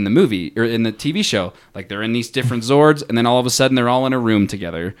in the movie or in the TV show. Like they're in these different Zords, and then all of a sudden they're all in a room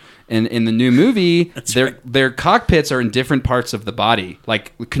together. And in the new movie, their cockpits are in different parts of the body,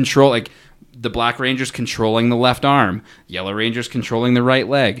 like the Black Ranger's controlling the left arm, Yellow Ranger's controlling the right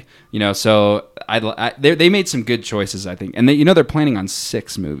leg. So they made some good choices, I think. And they're planning on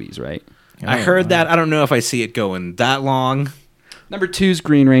 6 movies, right? I heard that. I don't know if I see it going that long. Number 2's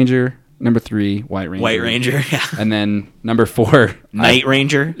Green Ranger. Number 3, White Ranger. White Ranger, yeah. And then number 4, Night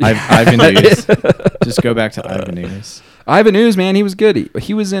Ranger. Ivan News. Just go back to Ivan News. Ivan Ooze, man, he was good.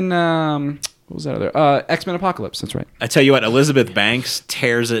 He was in what was that other? X-Men Apocalypse. That's right. I tell you what, Elizabeth Banks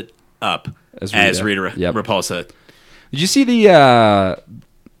tears it up As as Rita. Rita Yep. Repulsa. Did you see the?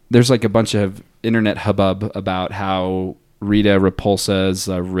 There's like a bunch of internet hubbub about how Rita Repulsa's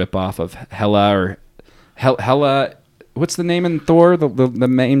a ripoff of Hela or Hela. What's the name in Thor? The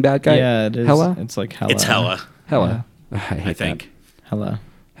main bad guy. Yeah, it is. Hela. It's like Hela. It's Hela, Hela. I think. Hela.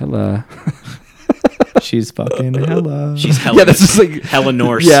 Hela. She's fucking Hela. She's Hela. Yeah, that's just like Hela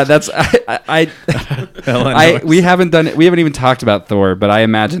Norse. Yeah, that's Hela Norse. we haven't even talked about Thor, but I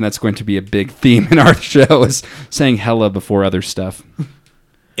imagine that's going to be a big theme in our show is saying Hela before other stuff.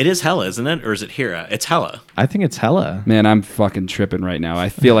 It is Hela, isn't it? Or is it Hera? It's Hela. I think it's Hela. Man, I'm fucking tripping right now. I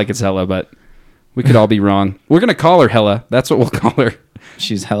feel like it's Hela, but we could all be wrong. We're gonna call her Hela. That's what we'll call her.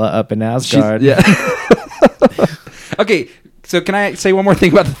 She's Hela up in She's- Asgard. yeah. Okay, so can I say one more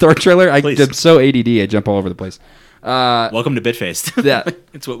thing about the Thor trailer? Please. I'm so ADD, I jump all over the place. Welcome to Bitfaced. Yeah.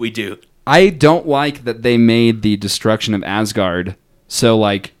 It's what we do. I don't like that they made the destruction of Asgard so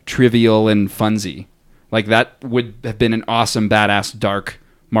like trivial and funsy. Like that would have been an awesome, badass, dark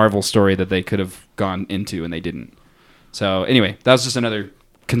Marvel story that they could have gone into, and they didn't. So anyway, that was just another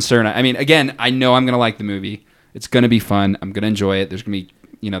concern. I mean, again, I know I'm gonna like the movie. It's gonna be fun. I'm gonna enjoy it. There's gonna be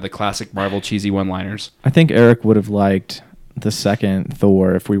the classic Marvel cheesy one-liners. I think Eric would have liked the second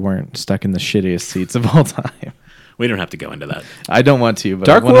Thor if we weren't stuck in the shittiest seats of all time. We don't have to go into that. I don't want to, but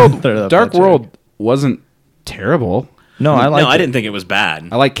Dark I wanna throw World, up Dark that joke. World wasn't terrible. No, I like. No, I didn't think it was bad.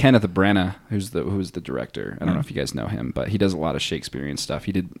 I like Kenneth Branagh, who's the director. I don't know if you guys know him, but he does a lot of Shakespearean stuff.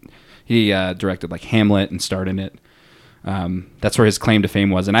 He directed like Hamlet and starred in it. That's where his claim to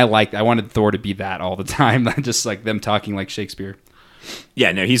fame was, and I wanted Thor to be that all the time, not just like them talking like Shakespeare.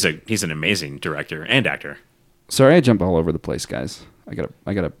 Yeah, no, he's an amazing director and actor. Sorry, I jump all over the place, guys. I got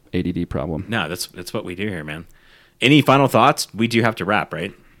a ADD problem. No, that's what we do here, man. Any final thoughts? We do have to wrap,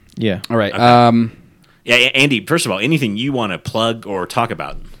 right? Yeah. All right. Okay. Yeah, Andy, first of all, anything you want to plug or talk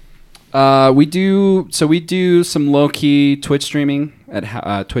about? We do some low key Twitch streaming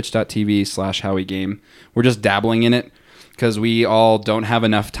at twitch.tv/HowieGame. We're just dabbling in it because we all don't have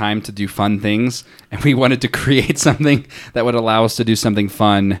enough time to do fun things, and we wanted to create something that would allow us to do something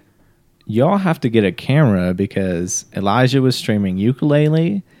fun y'all have to get a camera because Elijah was streaming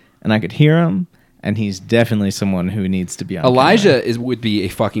ukulele, and I could hear him, and he's definitely someone who needs to be on Elijah camera. would be a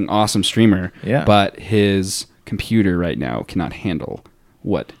fucking awesome streamer. Yeah. But his computer right now cannot handle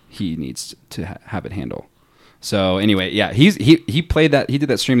what he needs to have it handle. So anyway, yeah, he played that. He did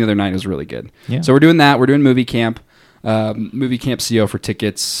that stream the other night. It was really good. Yeah. So we're doing that. We're doing Movie Camp. Movie Camp CO for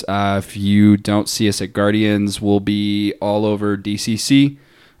tickets. If you don't see us at Guardians, we'll be all over DCC.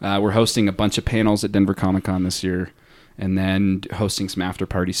 We're hosting a bunch of panels at Denver Comic Con this year, and then hosting some after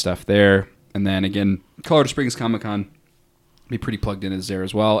party stuff there. And then again, Colorado Springs Comic Con, be pretty plugged in as there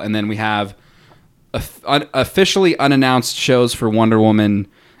as well. And then we have officially unannounced shows for Wonder Woman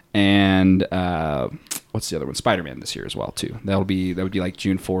and what's the other one? Spider-Man this year as well too. That would be like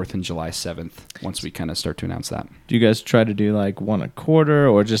June 4th and July 7th once we kind of start to announce that. Do you guys try to do like one a quarter,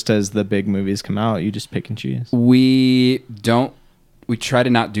 or just as the big movies come out, you just pick and choose? We try to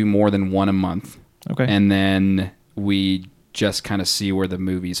not do more than one a month. Okay. And then we just kind of see where the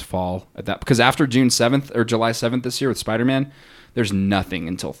movies fall at that, because after June 7th or July 7th this year with Spider-Man, there's nothing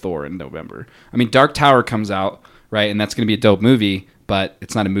until Thor in November. I mean, Dark Tower comes out, right? And that's going to be a dope movie, but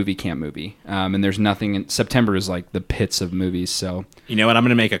it's not a movie camp movie. And there's nothing in September is like the pits of movies. So You know what? I'm going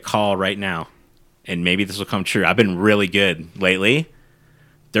to make a call right now, and maybe this will come true. I've been really good lately.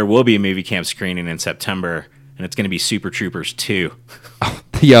 There will be a movie camp screening in September, and it's going to be Super Troopers 2.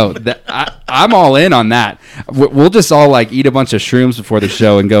 yo, I'm all in on that. We'll just all like eat a bunch of shrooms before the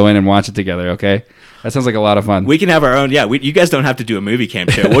show and go in and watch it together. Okay. That sounds like a lot of fun. We can have our own. Yeah, you guys don't have to do a movie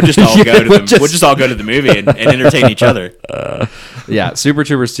camp show. We'll just all go to the. We'll just all go to the movie and entertain each other. Yeah, Super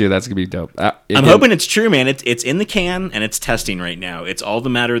Troopers 2. That's gonna be dope. I'm hoping it's true, man. It's in the can and it's testing right now. It's all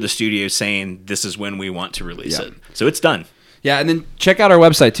the matter of the studio saying this is when we want to release it. So it's done. Yeah, and then check out our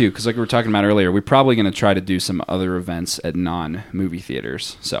website too, because like we were talking about earlier, we're probably gonna try to do some other events at non-movie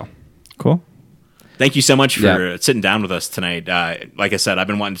theaters. So Cool. Thank you so much for sitting down with us tonight. Like I said, I've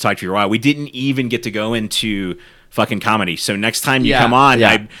been wanting to talk to you for a while. We didn't even get to go into fucking comedy. So next time you come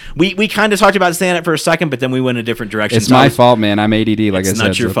on, we kind of talked about stand-up for a second, but then we went a different direction. It's my fault, man. I'm ADD, like I said. It's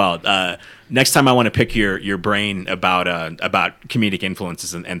not your fault. Next time I want to pick your brain about comedic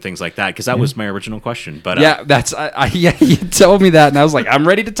influences and things like that, because that was my original question. But yeah, that's you told me that, and I was like, I'm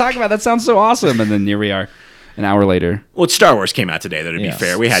ready to talk about it. That sounds so awesome. And then here we are. An hour later. Well, Star Wars came out today, though, to be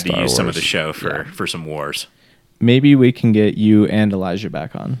fair. We had to use some of the Wars. show for some wars. Maybe we can get you and Elijah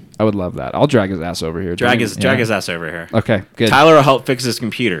back on. I would love that. I'll drag his ass over here. Drag his ass over here. Okay, good. Tyler will help fix his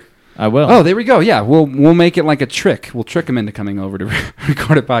computer. I will. Oh, there we go. Yeah, we'll make it like a trick. We'll trick him into coming over to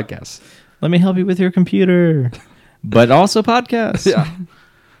record a podcast. Let me help you with your computer, but also podcast. Yeah.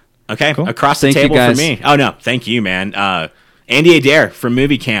 Okay, Cool. across the Thank you, table for guys. me. Oh, no, thank you, man. Andy Adair from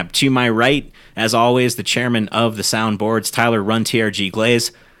Movie Camp. To my right, as always, the chairman of the soundboards, Tyler Run TRG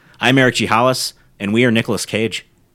Glaze. I'm Eric G. Hollis, and we are Nicolas Cage.